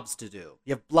jobs to do.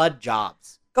 You have blood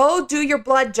jobs. Go do your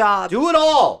blood job. Do it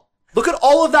all. Look at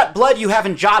all of that blood you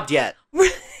haven't jobbed yet.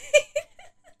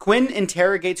 Quinn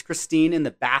interrogates Christine in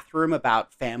the bathroom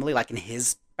about family, like in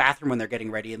his bathroom when they're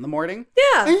getting ready in the morning.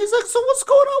 Yeah. And he's like, so what's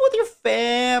going on with your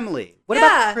family? What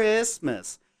about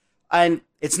Christmas? And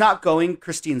it's not going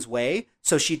Christine's way,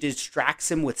 so she distracts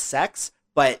him with sex,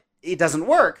 but it doesn't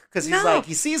work because he's like,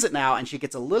 he sees it now, and she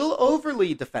gets a little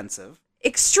overly defensive.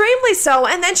 Extremely so,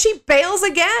 and then she bails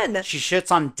again. She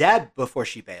shits on Deb before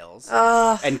she bails,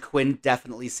 and Quinn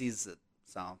definitely sees it.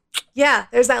 So yeah,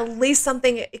 there's at least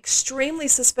something extremely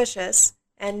suspicious,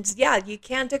 And yeah, you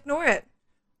can't ignore it.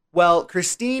 Well,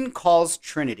 Christine calls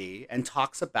Trinity and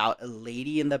talks about a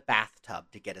lady in the bathtub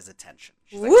to get his attention.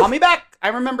 She's like, call me back. I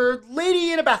remember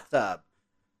lady in a bathtub.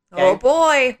 Okay? Oh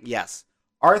boy. Yes.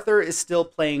 Arthur is still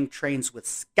playing trains with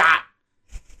Scott.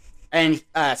 And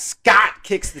Scott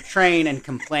kicks the train and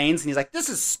complains. And he's like, this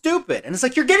is stupid. And it's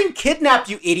like, you're getting kidnapped,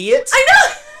 you idiot. I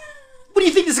know. What do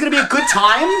you think, this is going to be a good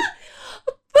time?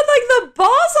 But like the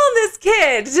balls on this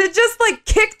kid to just like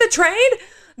kick the train?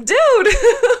 Dude.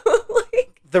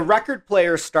 Like, the record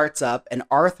player starts up and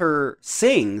Arthur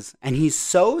sings. And he's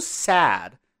so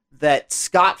sad that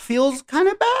Scott feels kind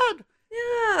of bad.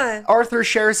 yeah. Arthur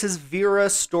shares his Vera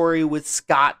story with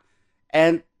Scott,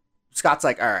 and Scott's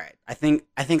like, all right, I think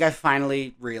I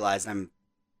finally realized I'm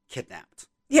kidnapped.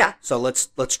 Yeah. So let's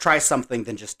try something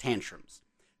than just tantrums.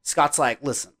 Scott's like,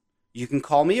 listen, you can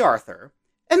call me Arthur,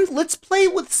 and let's play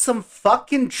with some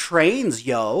fucking trains,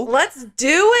 yo. Let's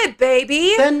do it,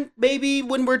 baby. Then maybe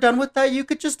when we're done with that, you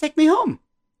could just take me home.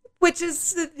 Which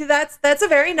is, that's a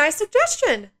very nice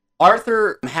suggestion.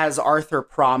 Arthur has Arthur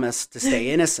promise to stay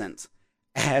innocent.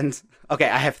 And, okay,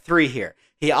 I have 3 here.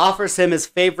 He offers him his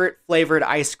favorite flavored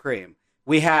ice cream.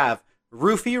 We have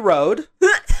Roofie Road,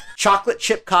 Chocolate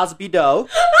Chip Cosby Dough,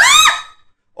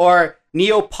 or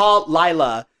Neopal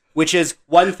Lila, which is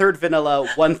 1/3 vanilla,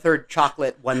 1/3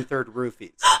 chocolate, 1/3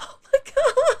 roofies. Oh my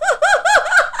god.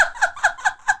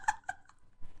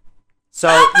 So,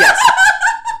 yes.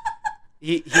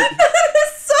 He That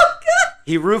is so good.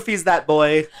 he roofies that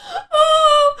boy.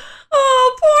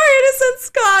 Oh, poor innocent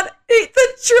Scott ate the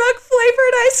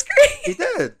drug-flavored ice cream. He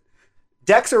did.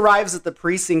 Dex arrives at the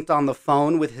precinct on the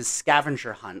phone with his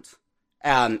scavenger hunt.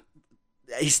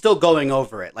 He's still going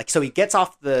over it. Like, so he gets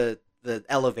off the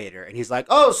elevator and he's like,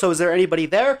 oh, so is there anybody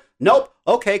there? Nope.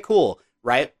 Okay, cool.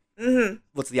 Right? Mm-hmm.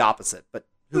 What's the opposite? But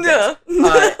who cares?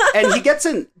 And he gets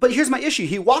in. But here's my issue.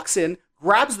 He walks in,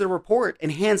 grabs the report,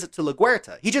 and hands it to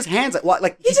LaGuerta. He just hands it.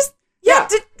 Like He just... Yeah.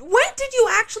 When did you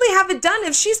actually have it done?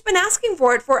 If she's been asking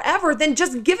for it forever, then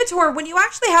just give it to her when you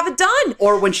actually have it done.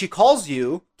 Or when she calls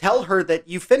you, tell her that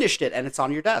you finished it and it's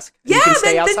on your desk. And Yeah, you can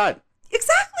stay outside.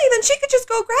 Exactly. Then she could just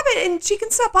go grab it and she can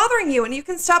stop bothering you and you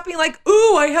can stop being like,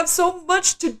 ooh, I have so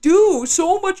much to do.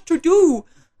 So much to do.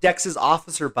 Dex's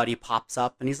officer buddy pops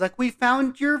up and he's like, we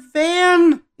found your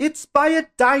van. It's by a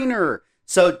diner.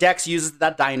 So Dex uses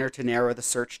that diner to narrow the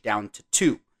search down to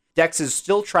 2. Dex is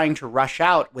still trying to rush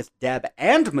out with Deb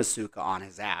and Masuka on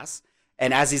his ass.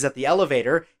 And as he's at the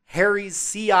elevator, Harry's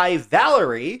CI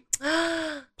Valerie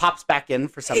pops back in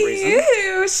for some reason.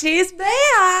 Ew, she's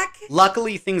back.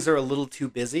 Luckily, things are a little too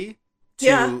busy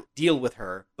to deal with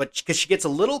her, but because she gets a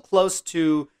little close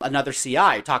to another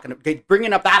CI,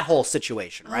 bringing up that whole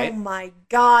situation, right? Oh my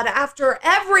God. After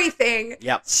everything,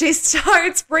 Yep. she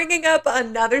starts bringing up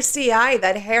another CI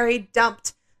that Harry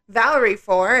dumped Valerie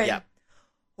for. And Yep.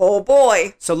 oh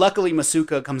boy. So luckily,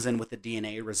 Masuka comes in with the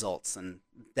DNA results, and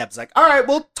Deb's like, all right,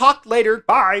 we'll talk later.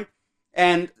 Bye.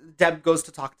 And Deb goes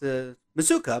to talk to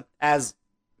Masuka as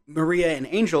Maria and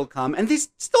Angel come, and they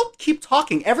still keep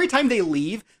talking. Every time they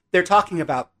leave, they're talking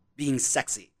about being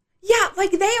sexy. Yeah,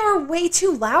 like they are way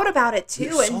too loud about it too.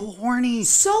 They're and so horny.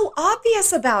 so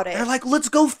obvious about it. They're like, let's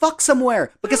go fuck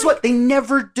somewhere. But guess what? They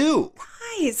never do.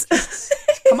 Guys.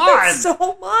 Come on.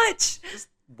 So much.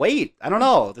 Wait, I don't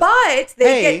know. But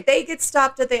Hey. they get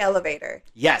stopped at the elevator.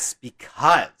 Yes,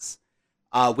 because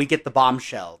we get the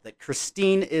bombshell that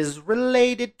Christine is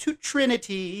related to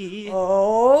Trinity.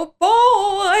 Oh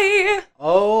boy.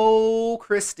 Oh,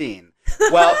 Christine.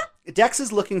 Well, Dex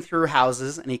is looking through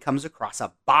houses and he comes across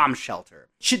a bomb shelter.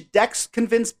 Should Dex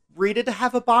convince Rita to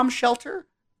have a bomb shelter?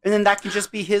 And then that can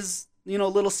just be his,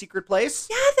 little secret place?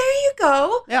 Yeah, there you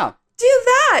go. Yeah. Do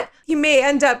that. He may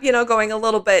end up, going a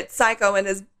little bit psycho in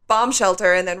his bomb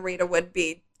shelter, and then Rita would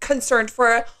be concerned for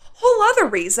a whole other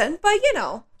reason, but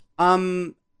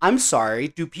I'm sorry.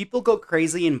 Do people go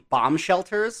crazy in bomb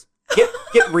shelters? Get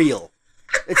real.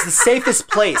 It's the safest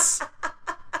place.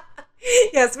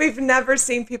 Yes, we've never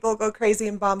seen people go crazy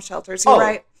in bomb shelters. You're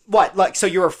right. What? Like, so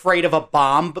you're afraid of a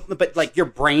bomb, but like your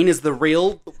brain is the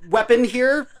real weapon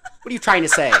here? What are you trying to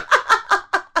say?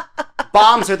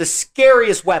 Bombs are the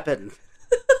scariest weapon.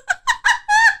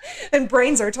 And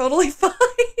brains are totally fine.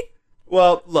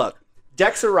 Well, look,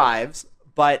 Dex arrives,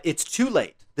 but it's too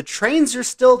late. The trains are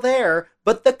still there,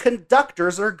 but the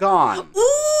conductors are gone.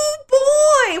 Ooh,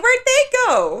 boy. Where'd they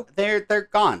go? They're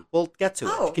gone. We'll get to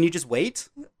Oh. it. Can you just wait?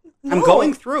 No. I'm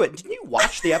going through it. Didn't you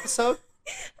watch the episode?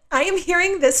 I am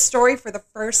hearing this story for the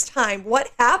first time.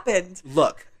 What happened?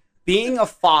 Look, being a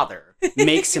father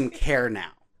makes him care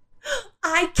now.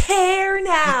 I care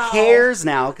now. He cares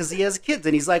now because he has kids,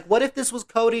 and he's like, what if this was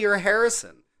Cody or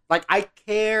Harrison? Like, I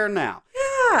care now.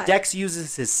 Yeah. Dex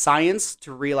uses his science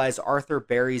to realize Arthur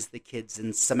buries the kids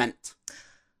in cement.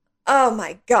 Oh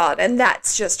my God. And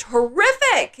that's just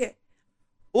horrific.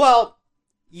 Well,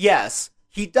 yes,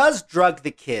 he does drug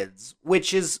the kids,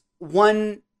 which is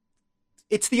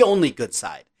it's the only good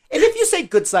side. And if you say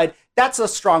good side, that's a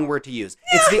strong word to use.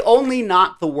 Yeah. It's the only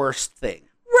not the worst thing.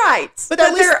 Right. But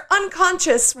that they're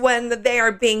unconscious when they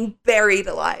are being buried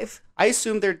alive. I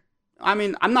assume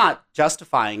I'm not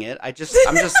justifying it. I'm just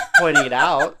pointing it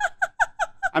out.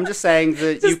 I'm just saying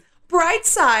that bright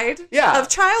side of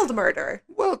child murder.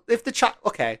 Well, if the child...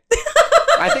 Okay.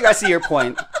 I think I see your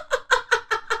point.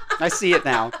 I see it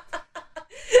now.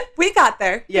 We got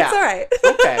there. Yeah. It's all right.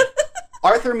 Okay.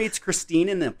 Arthur meets Christine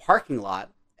in the parking lot,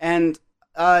 and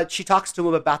she talks to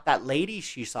him about that lady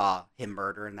she saw him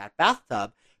murder in that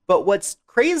bathtub. But what's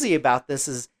crazy about this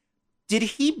is, did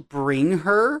he bring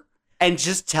her and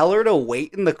just tell her to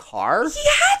wait in the car? He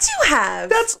had to have.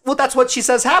 That's what she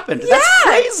says happened. Yeah. That's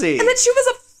crazy. And then she was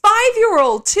a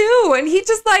 5-year-old too, and he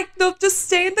just like, nope, just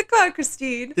stay in the car,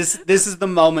 Christine. This is the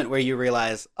moment where you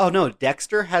realize, oh no,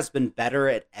 Dexter has been better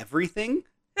at everything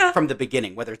from the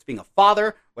beginning, whether it's being a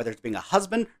father, whether it's being a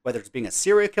husband, whether it's being a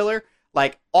serial killer,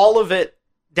 like all of it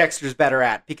Dexter's better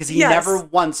at, because he never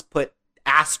once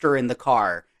asked her in the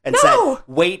car and said,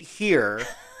 wait here.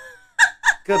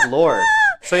 Good Lord.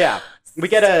 So yeah,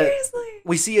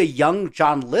 we see a young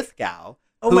John Lithgow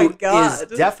who is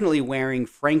definitely wearing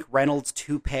Frank Reynolds'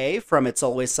 toupee from It's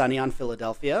Always Sunny on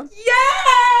Philadelphia.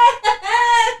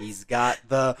 Yes! He's got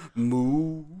the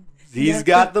moves. He's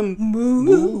got the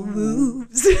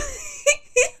moves.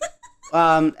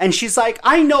 And she's like,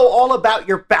 I know all about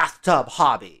your bathtub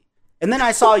hobby. And then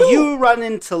I saw you run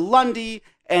into Lundy,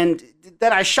 and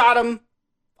then I shot him.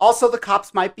 Also, the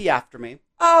cops might be after me.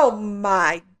 Oh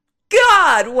my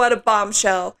God, what a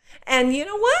bombshell. And you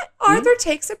know what? Arthur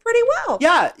takes it pretty well.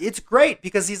 Yeah, it's great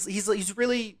because he's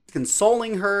really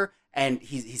consoling her and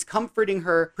he's comforting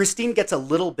her. Christine gets a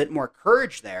little bit more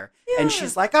courage there. Yeah. And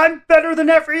she's like, I'm better than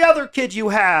every other kid you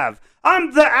have.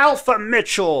 I'm the Alpha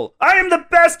Mitchell. I am the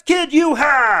best kid you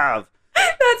have.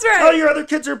 That's right. All your other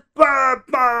kids are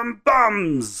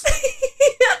bums.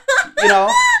 You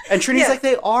know? And Trinity's like,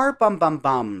 they are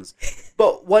bums.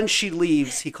 But once she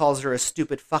leaves, he calls her a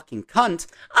stupid fucking cunt.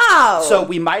 Oh. So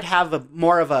we might have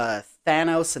more of a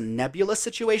Thanos and Nebula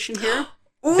situation here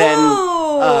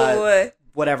than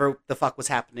whatever the fuck was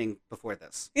happening before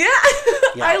this. Yeah.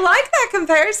 I like that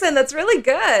comparison. That's really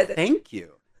good. Thank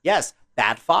you. Yes.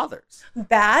 Bad fathers.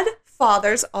 Bad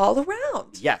fathers all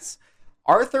around. Yes.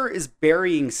 Arthur is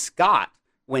burying Scott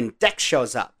when Dex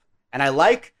shows up. And I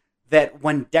like that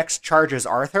when Dex charges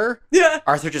Arthur,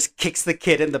 Arthur just kicks the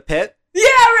kid in the pit. Yeah,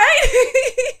 right?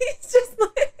 He's just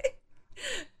like...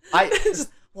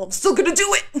 I'm still gonna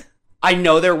do it. I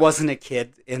know there wasn't a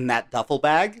kid in that duffel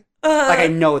bag. I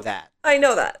know that. I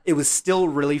know that. It was still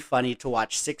really funny to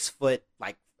watch 6 foot,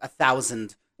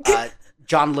 1,000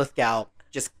 John Lithgow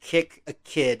just kick a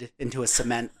kid into a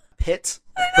cement pit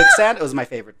of quicksand. It was my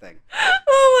favorite thing.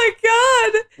 Oh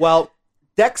my God. Well,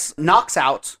 Dex knocks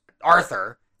out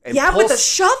Arthur. And with a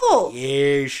shovel.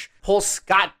 Yeesh. Pulls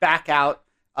Scott back out.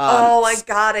 Oh my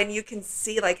God. And you can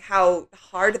see how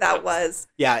hard that was.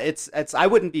 Yeah, it's I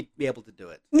wouldn't be able to do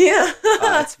it. Yeah.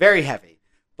 It's very heavy.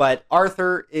 But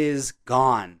Arthur is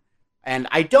gone. And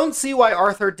I don't see why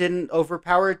Arthur didn't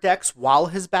overpower Dex while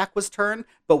his back was turned,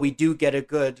 but we do get a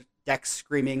good Dex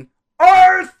screaming,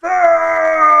 Arthur!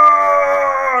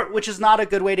 Which is not a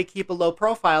good way to keep a low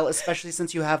profile, especially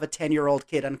since you have a 10-year-old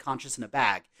kid unconscious in a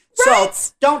bag. Right.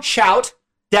 So, don't shout,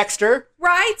 Dexter.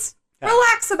 Right? Yeah.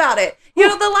 Relax about it. You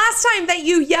know, the last time that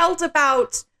you yelled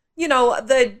about,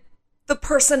 the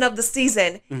person of the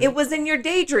season, it was in your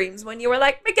daydreams when you were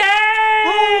like, Miguel!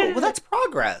 Oh, well, that's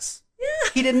progress.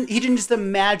 Yeah. He didn't just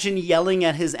imagine yelling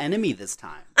at his enemy this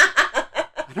time.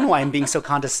 I don't know why I'm being so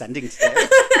condescending today.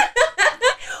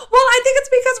 Well, I think it's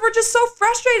because we're just so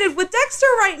frustrated with Dexter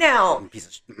right now.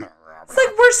 It's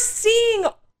like we're seeing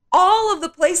all of the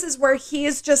places where he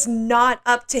is just not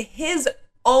up to his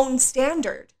own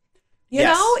standard. You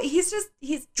know?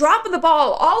 He's dropping the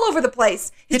ball all over the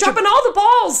place. He's dropping all the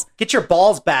balls. Get your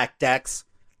balls back, Dex.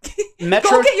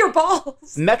 Go get your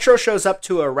balls. Metro shows up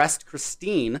to arrest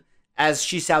Christine as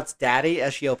she shouts daddy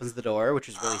as she opens the door, which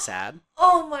is really sad.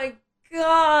 Oh my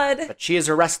God. But she is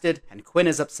arrested and Quinn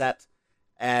is upset.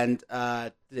 And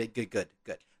good.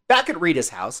 Back at Rita's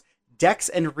house, Dex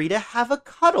and Rita have a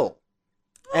cuddle.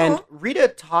 And Rita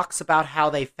talks about how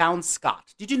they found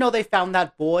Scott. Did you know they found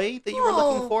that boy that you were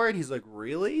looking for? And he's like,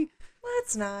 really? Well,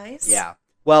 that's nice. Yeah.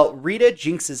 Well, Rita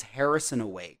jinxes Harrison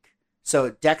awake. So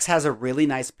Dex has a really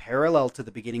nice parallel to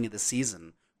the beginning of the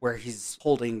season where he's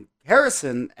holding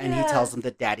Harrison and he Yeah. tells him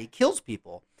that Daddy kills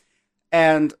people.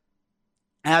 And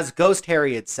as Ghost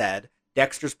Harry had said,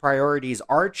 Dexter's priorities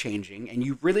are changing, and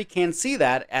you really can see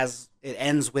that as it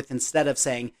ends with, instead of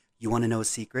saying, "You want to know a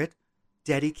secret?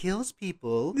 Daddy kills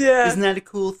people. Yeah. Isn't that a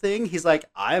cool thing?" He's like,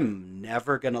 "I'm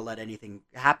never going to let anything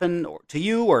happen to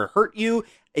you or hurt you,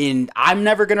 and I'm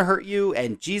never going to hurt you,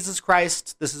 and Jesus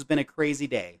Christ, this has been a crazy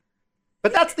day."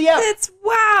 But that's the end. It's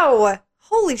wow.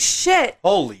 Holy shit.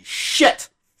 Holy shit.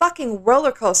 Fucking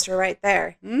roller coaster right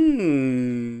there.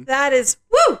 That is,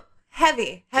 woo,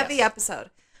 heavy Yes. episode.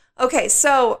 Okay,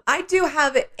 so I do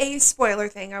have a spoiler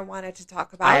thing I wanted to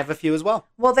talk about. I have a few as well.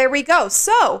 Well, there we go.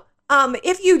 So,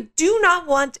 if you do not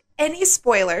want any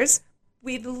spoilers,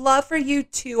 we'd love for you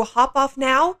to hop off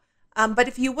now. But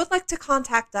if you would like to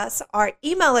contact us, our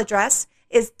email address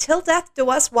is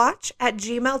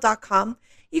tilldeathdouswatch@gmail.com.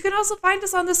 You can also find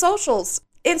us on the socials.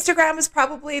 Instagram is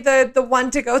probably the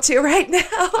one to go to right now.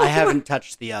 I haven't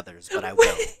touched the others, but I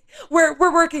will. We're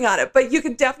working on it, but you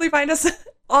can definitely find us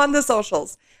on the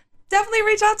socials. Definitely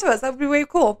reach out to us. That would be way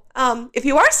cool. If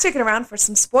you are sticking around for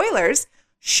some spoilers,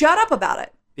 shut up about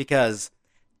it. Because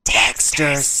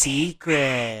Dexter's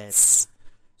Secrets.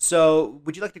 So,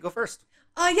 would you like to go first?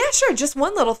 Yeah, sure. Just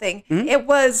one little thing. Mhm. It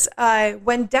was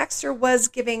when Dexter was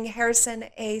giving Harrison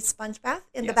a sponge bath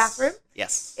in the bathroom.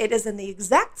 Yes. It is in the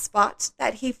exact spot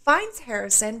that he finds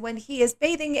Harrison when he is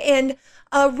bathing in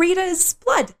Rita's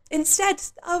blood instead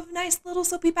of nice little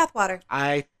soapy bathwater.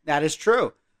 That is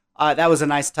true. That was a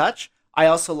nice touch. I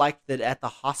also liked that at the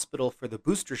hospital for the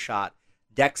booster shot,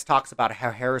 Dex talks about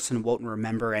how Harrison won't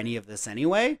remember any of this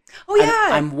anyway. Oh, yeah.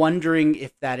 I'm wondering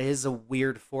if that is a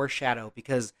weird foreshadow,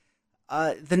 because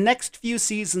the next few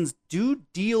seasons do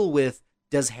deal with,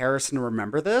 does Harrison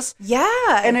remember this?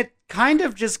 Yeah. And it kind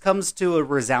of just comes to a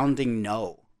resounding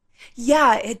no.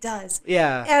 Yeah, it does.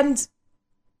 Yeah. And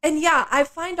yeah, I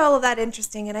find all of that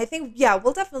interesting. And I think, yeah,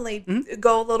 we'll definitely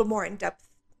go a little more in depth,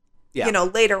 Yeah.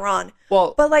 later on.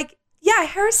 Well, But like, yeah,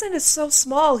 Harrison is so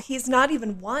small. He's not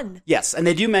even one. yes, and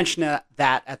they do mention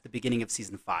that at the beginning of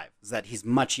season 5, is that he's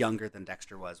much younger than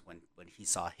Dexter was when he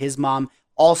saw his mom.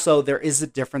 Also, there is a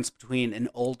difference between an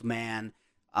old man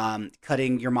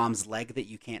cutting your mom's leg that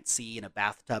you can't see in a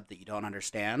bathtub that you don't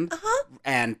understand,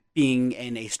 and being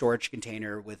in a storage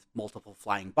container with multiple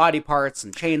flying body parts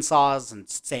and chainsaws and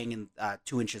staying in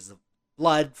 2 inches of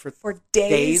blood for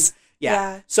days. Yeah.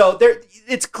 Yeah. So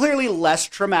it's clearly less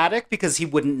traumatic because he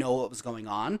wouldn't know what was going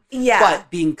on. Yeah. But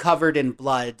being covered in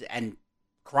blood and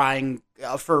crying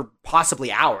for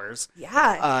possibly hours,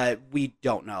 Yeah. we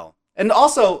don't know. And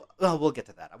also, we'll get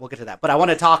to that. But I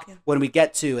want to talk when we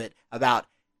get to it about,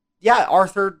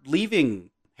 Arthur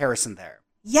leaving Harrison there.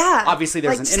 Yeah. Obviously,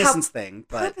 there's Like, an just how innocence thing,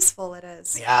 but purposeful it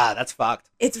is. yeah, that's fucked.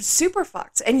 It's super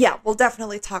fucked. And yeah, we'll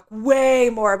definitely talk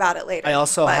way more about it later. I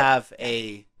also But- have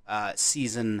a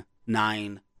season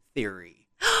 9 theory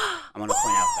I want to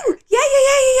point out Ooh,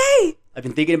 there. yay. I've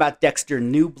been thinking about Dexter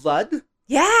New Blood,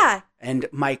 Yeah. and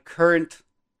my current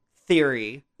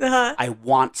theory Uh-huh. I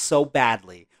want so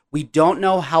badly. We don't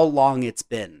know how long it's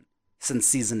been since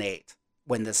season 8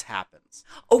 when this happens.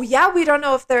 Oh, yeah, we don't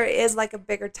know if there is like a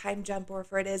bigger time jump or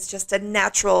if it is just a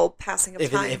natural passing of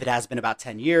time. If it has been about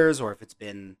 10 years or if it's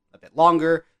been a bit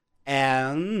longer.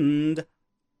 And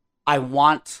I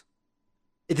want,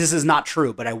 this is not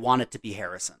true, but I want it to be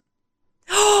Harrison.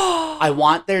 I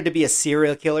want there to be a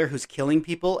serial killer who's killing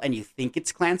people and you think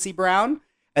it's Clancy Brown,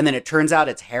 and then it turns out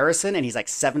it's Harrison and he's like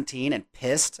 17 and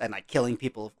pissed and like killing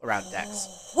people around Dex.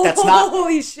 That's not,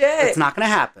 Holy shit. it's not going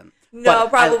to happen. No, But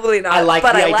probably not. I like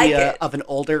but the I like idea it. of an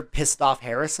older, pissed off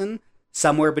Harrison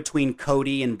somewhere between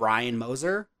Cody and Brian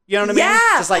Moser. You know what I mean?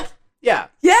 Yeah. Just like, yeah,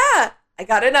 Yeah. I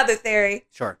got another theory,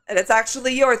 sure. and it's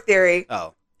actually your theory.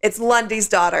 Oh. It's Lundy's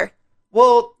daughter.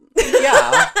 Well,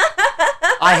 yeah.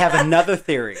 I have another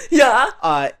theory. Yeah.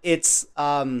 It's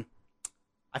I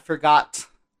forgot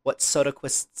what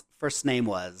Soderquist's first name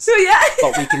was, Yeah.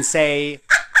 but we can say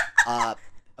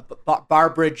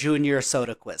Barbara Jr.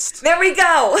 Soderquist. There we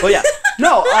go. Oh yeah,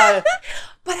 no,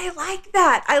 But I like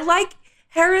that. I like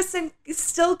Harrison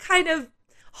still kind of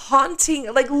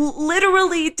haunting, like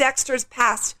literally Dexter's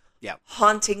past yeah.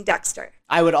 haunting Dexter.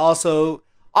 I would also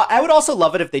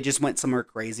love it if they just went somewhere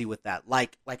crazy with that.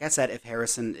 Like I said, if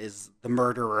Harrison is the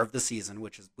murderer of the season,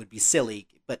 which would be silly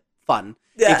but fun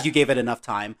Yeah. if you gave it enough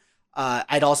time.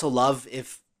 I'd also love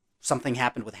if something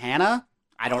happened with Hannah.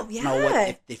 I don't know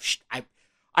what if she,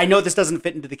 I know this doesn't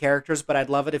fit into the characters, but I'd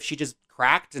love it if she just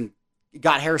cracked and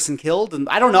got Harrison killed. And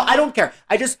I don't know. I don't care.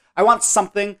 I want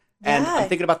something. And Yeah. I'm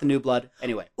thinking about the New Blood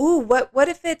anyway. Ooh, what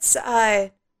if it's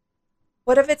an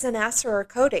Aster or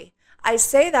Cody? I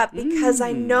say that because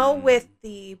I know with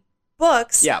the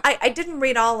books, Yeah. I didn't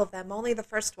read all of them, only the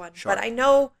first one, Sure. but I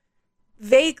know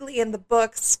vaguely in the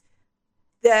books,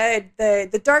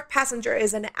 the Dark Passenger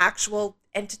is an actual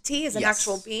entity, is an Yes.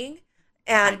 actual being,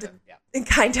 and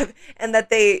Kind of, yeah. and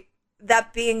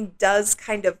that being does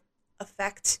kind of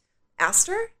affect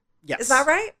Aster. Yes. Is that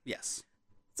right? Yes.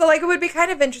 So, like, it would be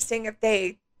kind of interesting if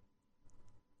they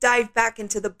dive back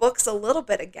into the books a little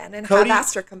bit again and Cody- have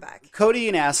Aster come back. Cody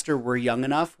and Aster were young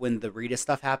enough when the Rita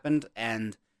stuff happened,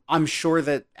 and I'm sure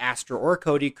that Aster or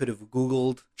Cody could have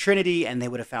Googled Trinity and they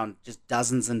would have found just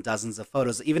dozens and dozens of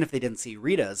photos. Even if they didn't see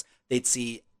Rita's, they'd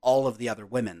see all of the other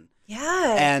women.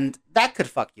 Yeah. And that could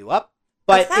fuck you up.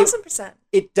 But 1,000%.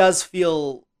 it does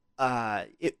feel,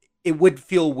 it would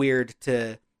feel weird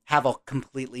to have a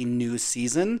completely new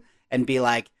season and be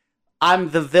like,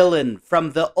 I'm the villain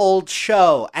from the old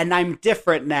show and I'm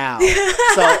different now.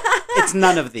 So it's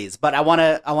none of these, but I want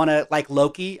to like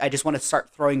Loki. I just want to start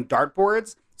throwing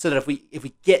dartboards so that if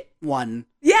we get one,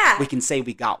 Yeah. we can say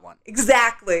we got one.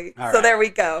 Exactly. All So right. there we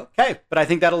go. Okay, but I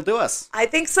think that'll do us. I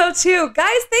think so too.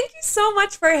 Guys, thank you so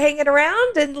much for hanging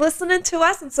around and listening to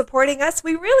us and supporting us.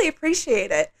 We really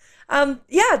appreciate it.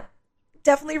 Yeah,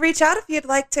 definitely reach out if you'd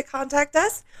like to contact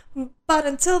us. But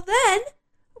until then,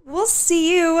 we'll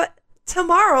see you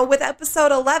tomorrow with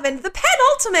episode 11, the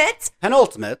penultimate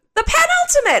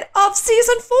of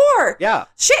season 4. Yeah,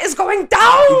 Shit is going down.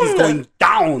 it's going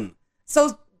down.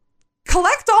 So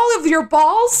collect all of your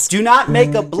balls. Do not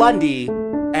make a blundy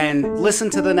and listen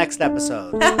to the next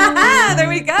episode. There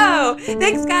we go.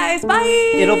 Thanks, guys. Bye.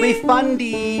 It'll be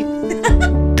fundy.